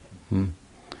Snehadika.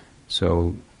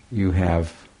 So you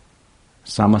have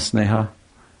Samasneha,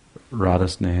 Radha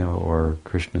Sneha, or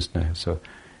Krishna Sneha. So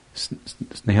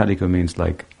Snehadika means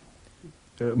like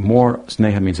more.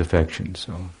 Sneha means affection.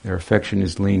 So their affection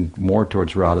is leaned more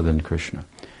towards Radha than Krishna,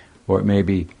 or it may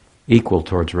be equal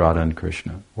towards Radha and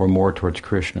Krishna, or more towards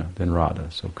Krishna than Radha.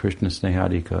 So Krishna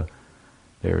Snehadika,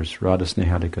 there's Radha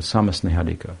Snehadika, Sama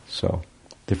Snehadika. So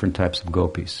different types of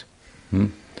gopis. The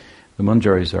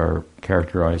manjaris are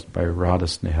characterized by Radha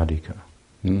Snehadika.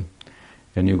 And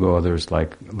you go others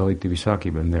like Lalita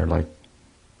Visakhi, and they're like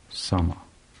Sama.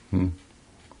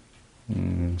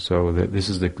 So this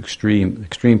is the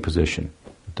extreme position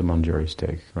that the manjaris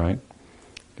take, right?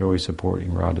 They're always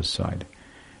supporting Radha's side.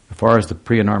 As far as the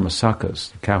Priyanarma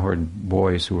Sakhas, the cowherd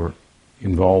boys who are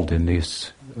involved in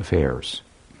these affairs,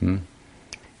 and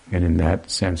in that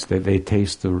sense, they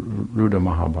taste the Ruda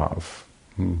Mahabhav.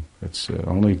 It's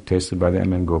only tasted by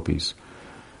them and gopis.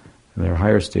 And there are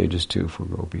higher stages too for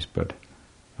gopis, but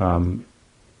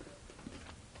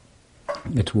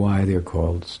it's why their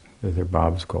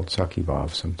bhav is called Sakhi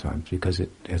Bhav sometimes, because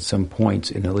at some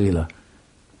points in the Leela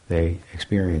they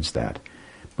experience that.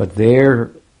 But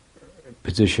their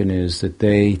position is that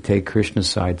they take Krishna's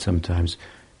side sometimes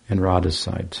and Radha's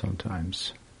side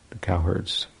sometimes, the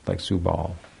cowherds, like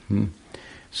Subal.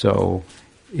 So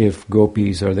if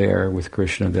gopis are there with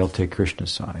Krishna, they'll take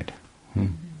Krishna's side.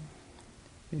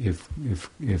 If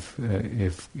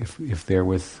they're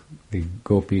with the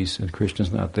gopis and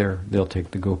Krishna's not there, they'll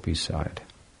take the gopis' side.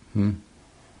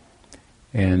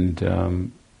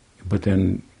 And but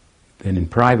then in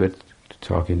private,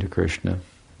 talking to Krishna,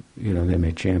 they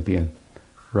may champion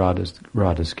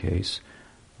Radha's case,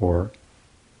 or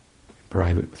in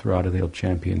private with Radha, they'll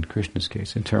champion Krishna's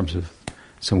case in terms of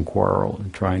some quarrel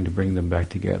and trying to bring them back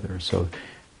together. So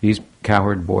these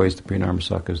cowherd boys, the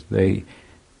Pranamasakas, they,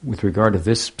 with regard to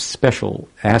this special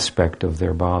aspect of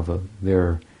their bhava,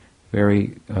 they're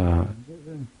very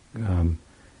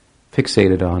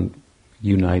fixated on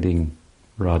uniting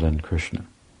Radha and Krishna,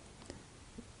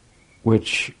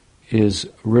 which is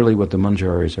really what the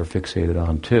Manjaris are fixated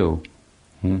on too.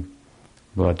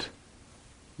 But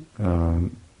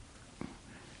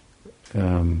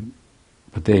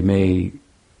they may,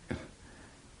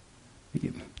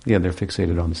 they're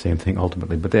fixated on the same thing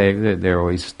ultimately. But they're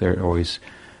always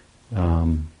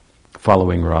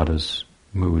following Radha's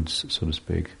moods, so to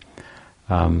speak.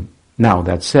 Now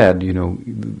that said, you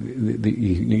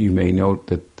may note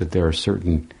that there are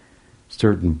certain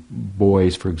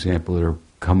boys, for example, that are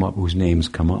come up, whose names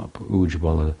come up: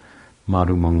 Ujjvala,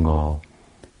 Madhumangal,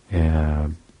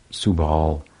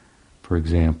 Subal, for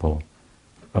example,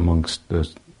 in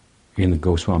the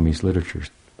Goswami's literatures,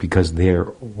 because they're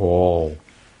all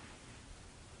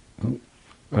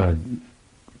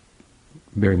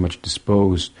very much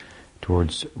disposed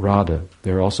towards Radha.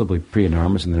 There will also be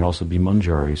Priyanarmas and there will also be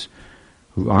Manjaris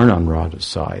who aren't on Radha's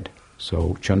side.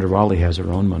 So Chandravali has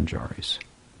her own Manjaris.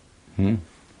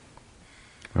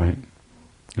 Right?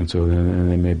 And so then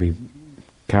they may be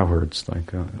cowherds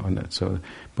on that. So,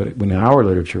 but in our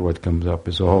literature, what comes up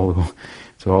is it's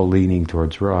all leaning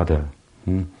towards Radha.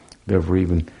 Therefore,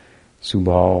 even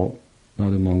Subal,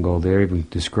 Madhu Mongol, they're even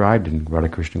described in Radha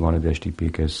Krishna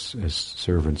Ganadeshtipika as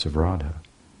servants of Radha.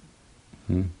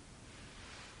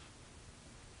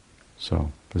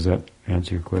 So, does that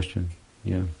answer your question?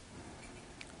 Yeah.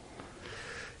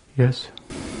 Yes?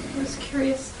 I was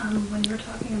curious, when you were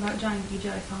talking about Janaki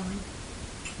Jai falling,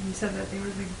 and you said that they were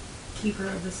the keeper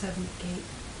of the seventh gate.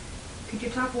 Could you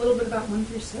talk a little bit about 1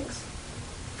 through 6?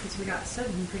 Because we got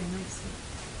 7 pretty nicely.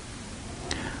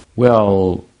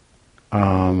 Well,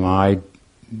 I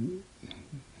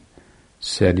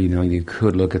said, you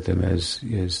could look at them as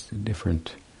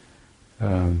different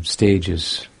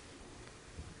stages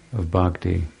of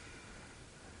bhakti.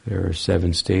 There are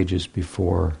 7 stages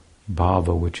before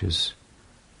bhava, which is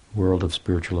world of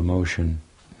spiritual emotion,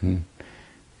 in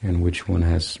which one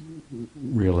has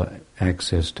real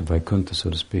access to Vaikuntha, so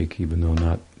to speak, even though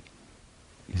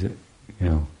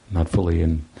not fully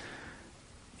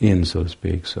in, so to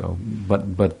speak. So,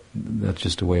 but that's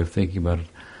just a way of thinking about it.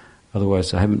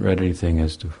 Otherwise, I haven't read anything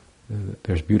as to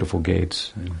there's beautiful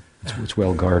gates and it's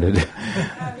well guarded,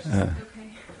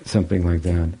 something like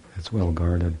that. It's well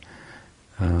guarded,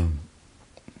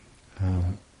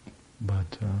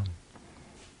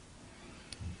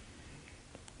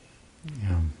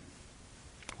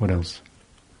 What else?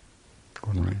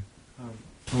 Going right.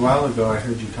 A while ago, I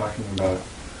heard you talking about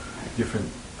different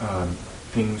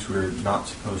things we're not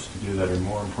supposed to do that are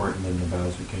more important than the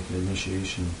vows we take at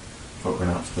initiation. What we're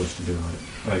not supposed to do,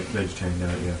 like vegetarian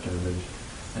diet, you have to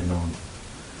have and all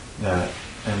that.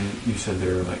 And you said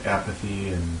there were like apathy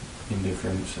and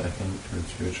indifference, I think, towards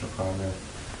spiritual progress.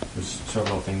 There's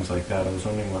several things like that. I was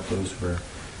wondering what those were,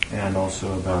 and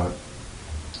also about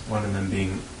one of them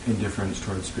being indifference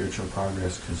towards spiritual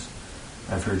progress, because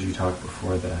I've heard you talk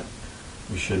before that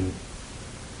we shouldn't,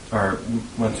 or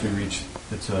once we reach,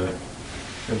 it's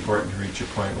important to reach a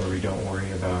point where we don't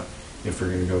worry about if we're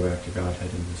going to go back to Godhead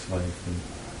in this life.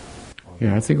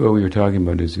 Yeah, I think what we were talking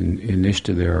about is in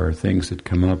Nishta there are things that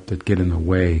come up that get in the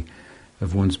way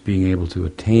of one's being able to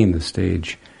attain the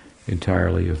stage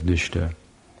entirely of Nishta,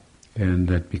 and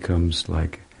that becomes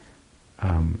like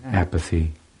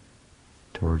apathy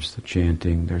towards the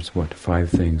chanting. There's 5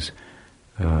 things.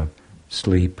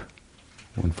 Sleep.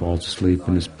 One falls asleep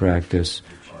in this practice.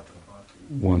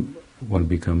 One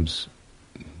becomes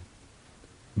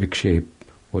vikshepa.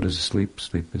 What is sleep?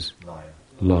 Sleep is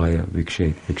laya,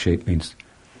 vikshepa. Vikshepa means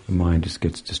the mind just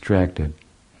gets distracted.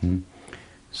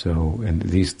 So, and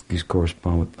these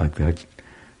correspond with like that.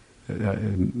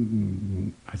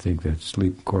 I think that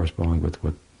sleep corresponding with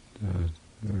what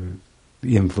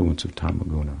the influence of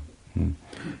tamaguna. Then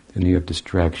you have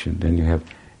distraction. Then you have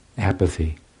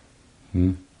apathy,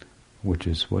 which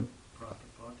is what?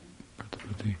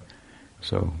 Pratapatti.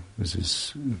 So this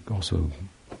is also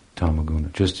tamaguna.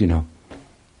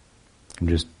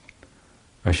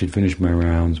 I should finish my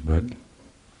rounds, but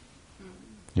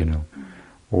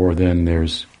Or then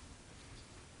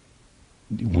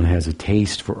one has a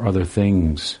taste for other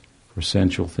things, for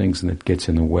sensual things, and it gets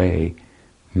in the way,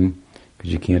 because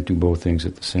you can't do both things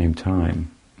at the same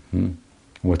time.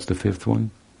 What's the fifth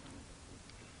one?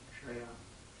 Shaya.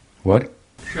 What?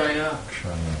 Shaya.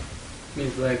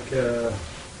 Means like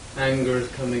anger is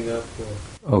coming up.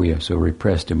 Oh yeah, so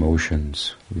repressed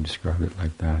emotions, we describe it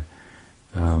like that,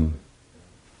 come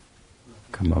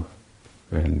up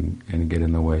and get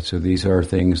in the way. So these are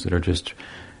things that are just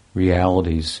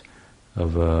realities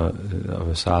of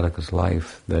a sadhaka's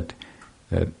life, that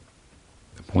the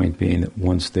point being that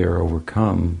once they're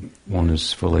overcome, one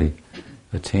has fully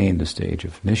attained the stage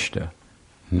of nishta.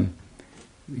 You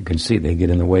can see they get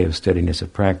in the way of steadiness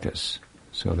of practice,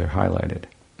 so they're highlighted.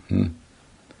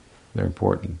 They're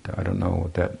important. I don't know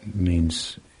what that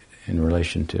means in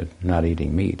relation to not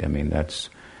eating meat. I mean, that's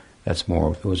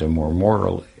more. Those are more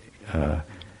moral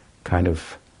kind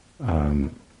of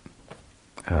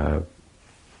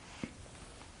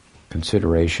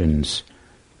considerations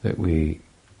that we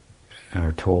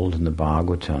are told in the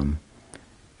Bhagavatam.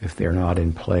 If they're not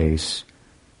in place,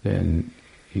 then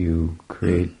you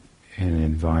create an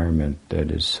environment that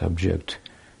is subject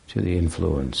to the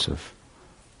influence of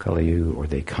Kali Yuga, or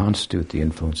they constitute the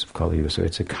influence of Kali Yuga. So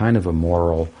it's a kind of a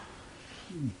moral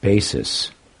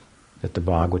basis that the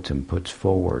Bhagavatam puts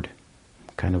forward,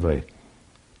 kind of a,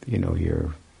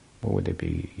 your, what would they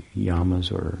be, yamas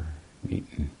or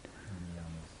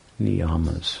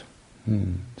niyamas.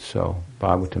 So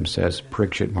Bhagavatam says,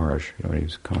 Parikshit Maharaj,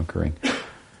 he's conquering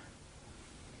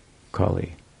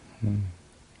Kali.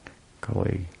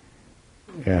 Kali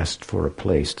asked for a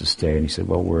place to stay, and he said,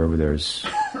 well, wherever there's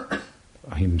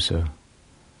ahimsa,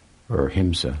 or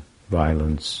himsa,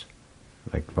 violence,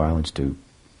 like violence to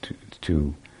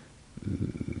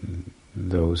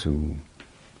those who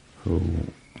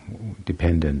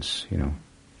dependents,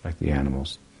 like the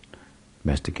animals,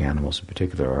 domestic animals in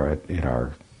particular, are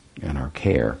in our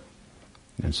care,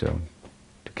 and so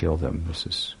to kill them, this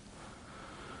is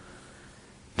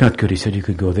not good. He said you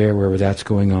could go there wherever that's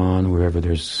going on, wherever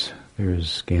there's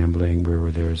gambling,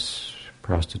 wherever there's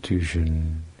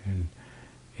prostitution and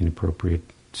inappropriate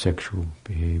sexual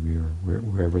behavior,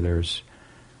 wherever there's.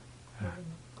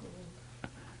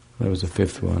 That was the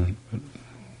fifth one.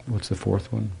 What's the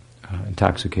fourth one?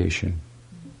 Intoxication.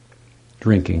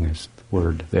 Drinking is the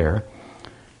word there,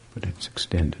 but it's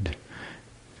extended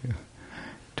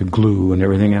to glue and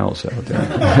everything else out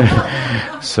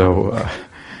there. So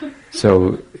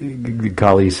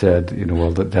Kali said,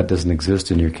 well, that doesn't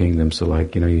exist in your kingdom. So,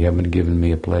 you haven't given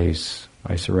me a place.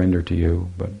 I surrender to you,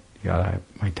 but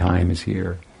my time is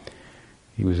here.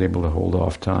 He was able to hold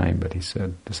off time, but he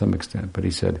said, to some extent,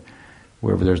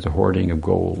 wherever there's the hoarding of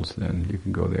gold, then you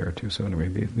can go there too. So anyway,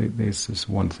 this is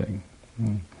one thing.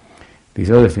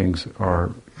 These other things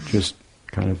are just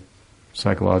kind of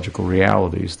psychological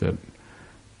realities that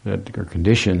are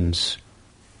conditions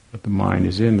that the mind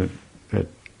is in that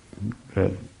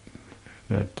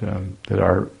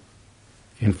are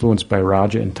influenced by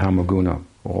raja and tamaguna.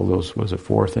 All those, was it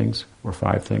 4 things or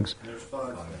 5 things? There's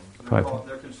 5 things.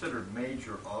 They're considered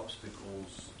major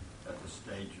obstacles at the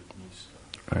stage of nishta.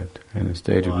 Right, and the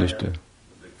stage of nishta.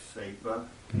 The kshetra,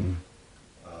 the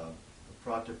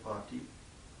pratipatti,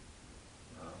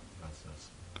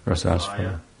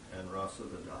 rasasva, and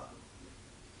rasavada.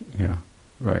 Yeah,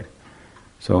 right.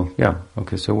 So,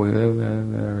 okay, so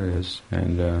there it is.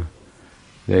 And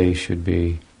they should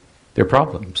be, they're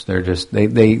problems. They're just, they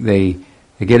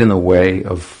get in the way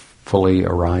of fully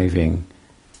arriving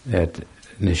at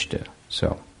nishta.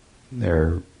 So,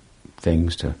 they're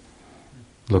things to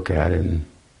look at and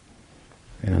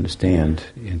understand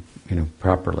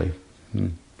properly.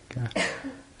 Okay.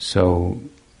 So,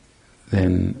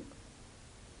 then,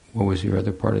 what was your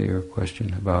other part of your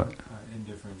question about?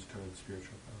 Indifference towards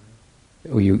spiritual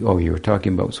power. You were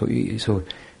talking about, so you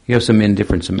have some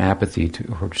indifference, some apathy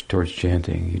towards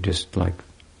chanting. You just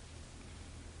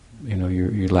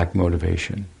you lack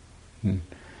motivation, and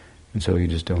so you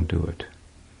just don't do it,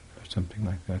 or something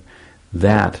like that.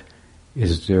 That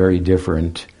is very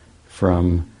different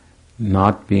from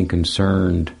not being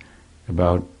concerned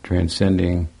about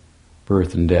transcending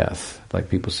birth and death. Like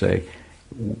people say,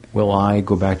 will I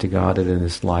go back to God in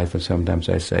this life? And sometimes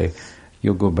I say,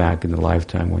 you'll go back in the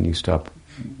lifetime when you stop,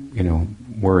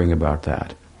 worrying about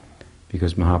that.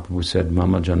 Because Mahaprabhu said,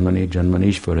 Mama janmani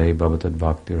janmanishvare bhavatad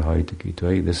bhaktir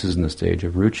haitakitoi. This is in the stage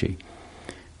of ruchi.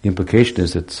 The implication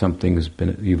is that something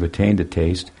you've attained a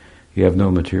taste, you have no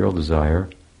material desire,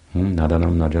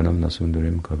 nadanam najanam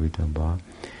nasundarim kavitam bha,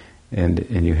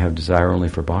 and you have desire only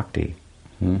for bhakti.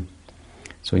 So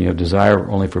when you have desire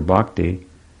only for bhakti,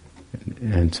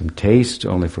 and some taste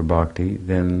only for bhakti,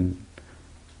 then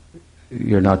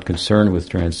you're not concerned with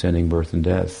transcending birth and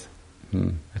death.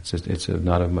 It's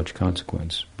not of much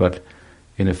consequence. But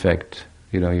in effect,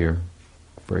 you're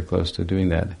very close to doing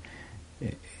that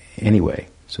anyway.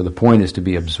 So the point is to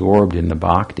be absorbed in the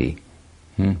bhakti.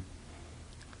 And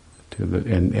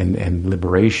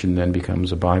liberation then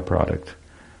becomes a byproduct.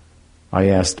 I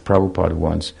asked Prabhupada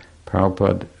once,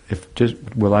 Prabhupada,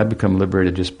 will I become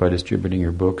liberated just by distributing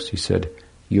your books? He said,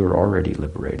 you're already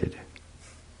liberated.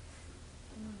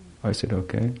 I said,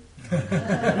 okay.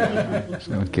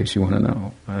 So in case you want to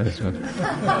know. It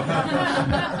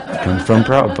comes from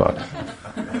Prabhupada.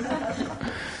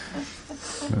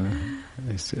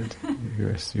 I said,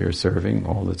 you're serving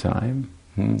all the time.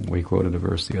 We quoted a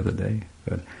verse the other day.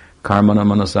 Karmana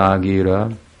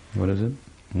manasagira, what is it?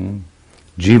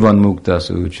 Jivan mukta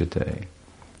suchate.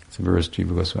 It's a verse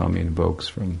Jiva Goswami invokes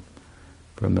from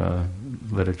the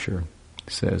literature.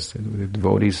 It says that the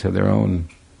devotees have their own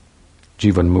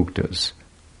Jivan muktas.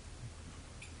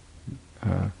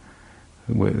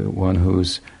 One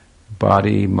whose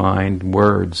body, mind,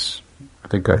 words, I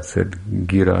think I said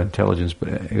gira, intelligence, but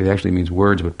it actually means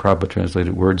words, but Prabhupada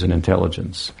translated words and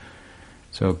intelligence.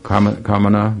 So kamana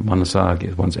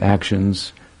manasagi, one's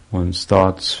actions, one's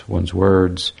thoughts, one's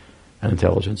words, and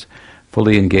intelligence.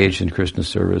 Fully engaged in Krishna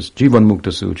service. Jivan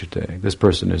mukta suchate. This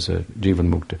person is a jivan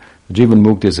mukta. Jivan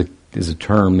mukta is a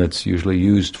term that's usually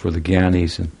used for the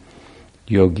jnanis and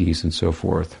yogis and so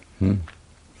forth. And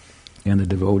the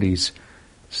devotees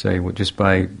say, well, just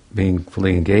by being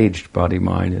fully engaged, body,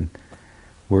 mind, and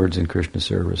words in Krishna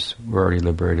service, we're already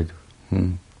liberated.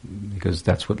 Because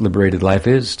that's what liberated life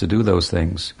is, to do those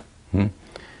things.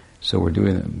 So we're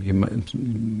doing them.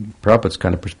 Prabhupada's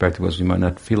kind of perspective was you might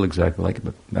not feel exactly like it,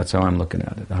 but that's how I'm looking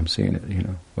at it. I'm seeing it,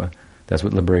 Well, that's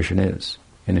what liberation is,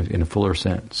 in a fuller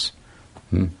sense,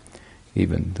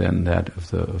 even than that of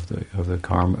the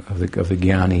karma of the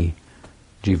jnani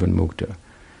jivan mukta.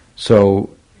 So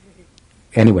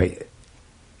anyway,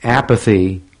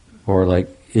 apathy or like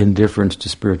indifference to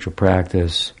spiritual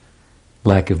practice,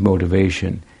 lack of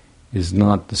motivation, is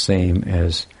not the same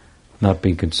as not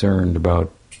being concerned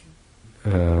about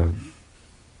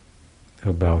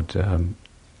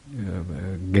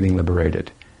getting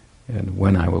liberated and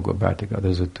when I will go back to God.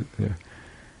 Those are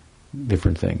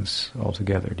different things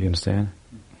altogether. Do you understand?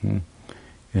 And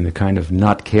the kind of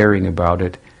not caring about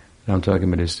it that I'm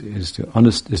talking about is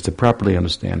to properly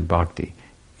understand bhakti.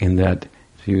 In that,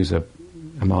 to use a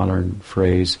modern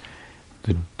phrase,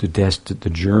 the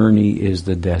journey is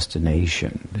the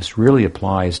destination. This really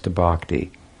applies to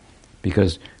bhakti,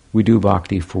 because we do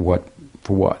bhakti for what?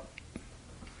 For what?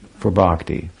 For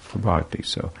bhakti.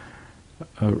 So,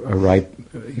 an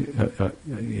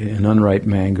unripe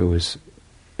mango is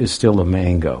still a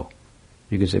mango.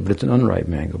 You can say, but it's an unripe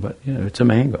mango. But it's a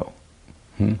mango.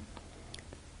 And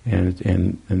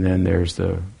then there's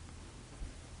the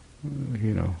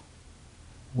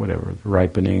whatever, the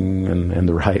ripening and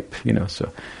the ripe,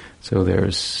 So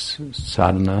there's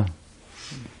sadhana,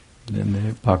 then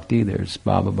there's bhakti, there's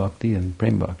bhava bhakti and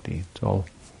prem bhakti. It's all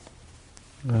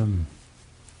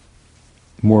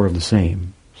more of the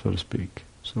same, so to speak.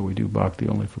 So we do bhakti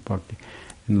only for bhakti.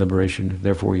 In liberation,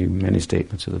 therefore, many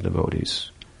statements of the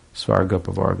devotees. Svarga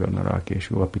pavarga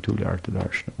narakeshu apitulya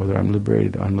artadarshana. Whether I'm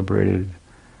liberated, unliberated,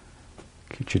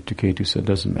 Chittaketu said,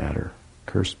 doesn't matter.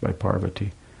 Cursed by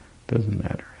Parvati, doesn't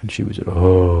matter. And Shiva said,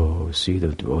 see the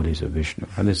devotees of Vishnu.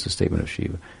 And this is the statement of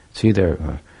Shiva. See,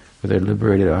 whether they're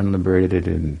liberated or unliberated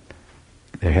in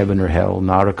their heaven or hell,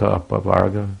 naraka,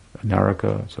 pavarga,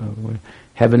 naraka. So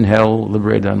heaven, hell,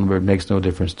 liberated, unliberated, makes no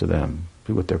difference to them.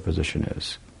 See what their position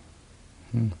is.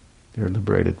 They're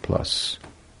liberated plus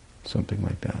something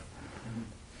like that.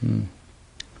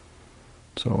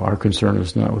 So our concern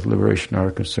is not with liberation,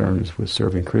 our concern is with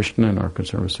serving Krishna, and our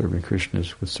concern with serving Krishna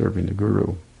is with serving the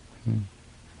Guru.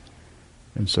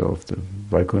 And so if the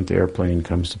Vaikuntha airplane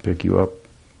comes to pick you up,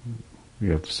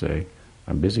 you have to say,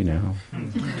 I'm busy now.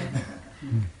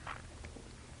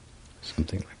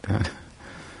 Something like that.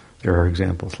 There are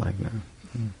examples like that.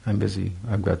 I'm busy,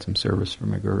 I've got some service for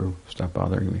my Guru, stop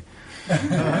bothering me.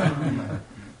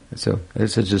 So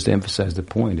it's just to emphasize the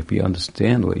point. If you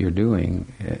understand what you're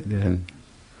doing, then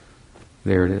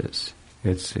there it is.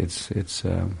 What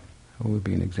would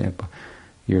be an example?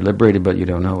 You're liberated, but you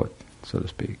don't know it, so to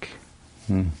speak.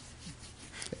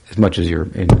 As much as you're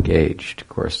engaged, of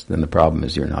course. Then the problem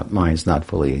is mind's not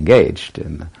fully engaged,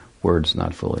 and the word's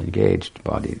not fully engaged,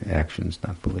 body action's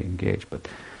not fully engaged. But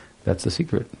that's the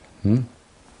secret.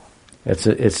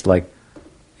 It's like,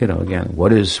 again,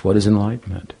 what is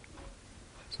enlightenment?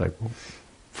 It's like,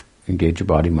 engage your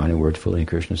body, mind, and word fully in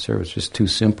Krishna's service. It's just too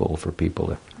simple for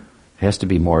people. It has to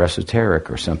be more esoteric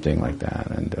or something like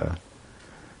that,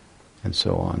 and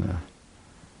so on.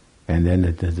 And then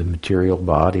the material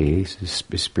body is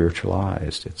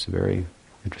spiritualized. It's a very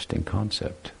interesting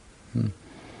concept.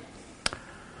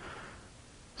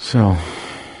 So,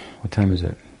 what time is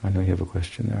it? I know you have a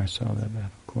question there. I saw that at the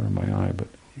corner of my eye, but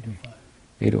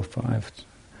 8:05.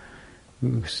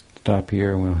 We'll stop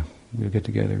here and we'll get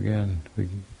together again. We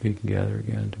can gather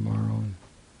again tomorrow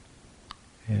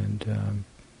and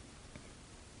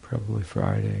probably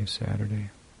Friday, Saturday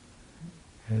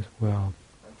as well.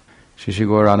 Shri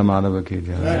Gaurana Madhava ki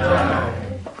jai.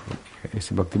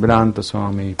 Aise Bhaktivedanta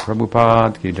Swami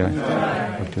Prabhupada ki jai.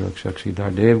 Bhakti Rakshak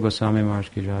Sridhar Dev Goswami Maharaj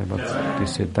ki jai. Bhakti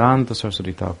Siddhanta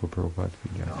Saraswati Thakur Prabhupada ki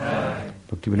jai.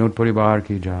 Bhakti Vinod Parivar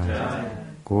ki jai.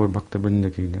 Gaur Bhakta Vrinda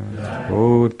ki jai.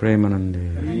 Gaur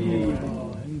Premanande.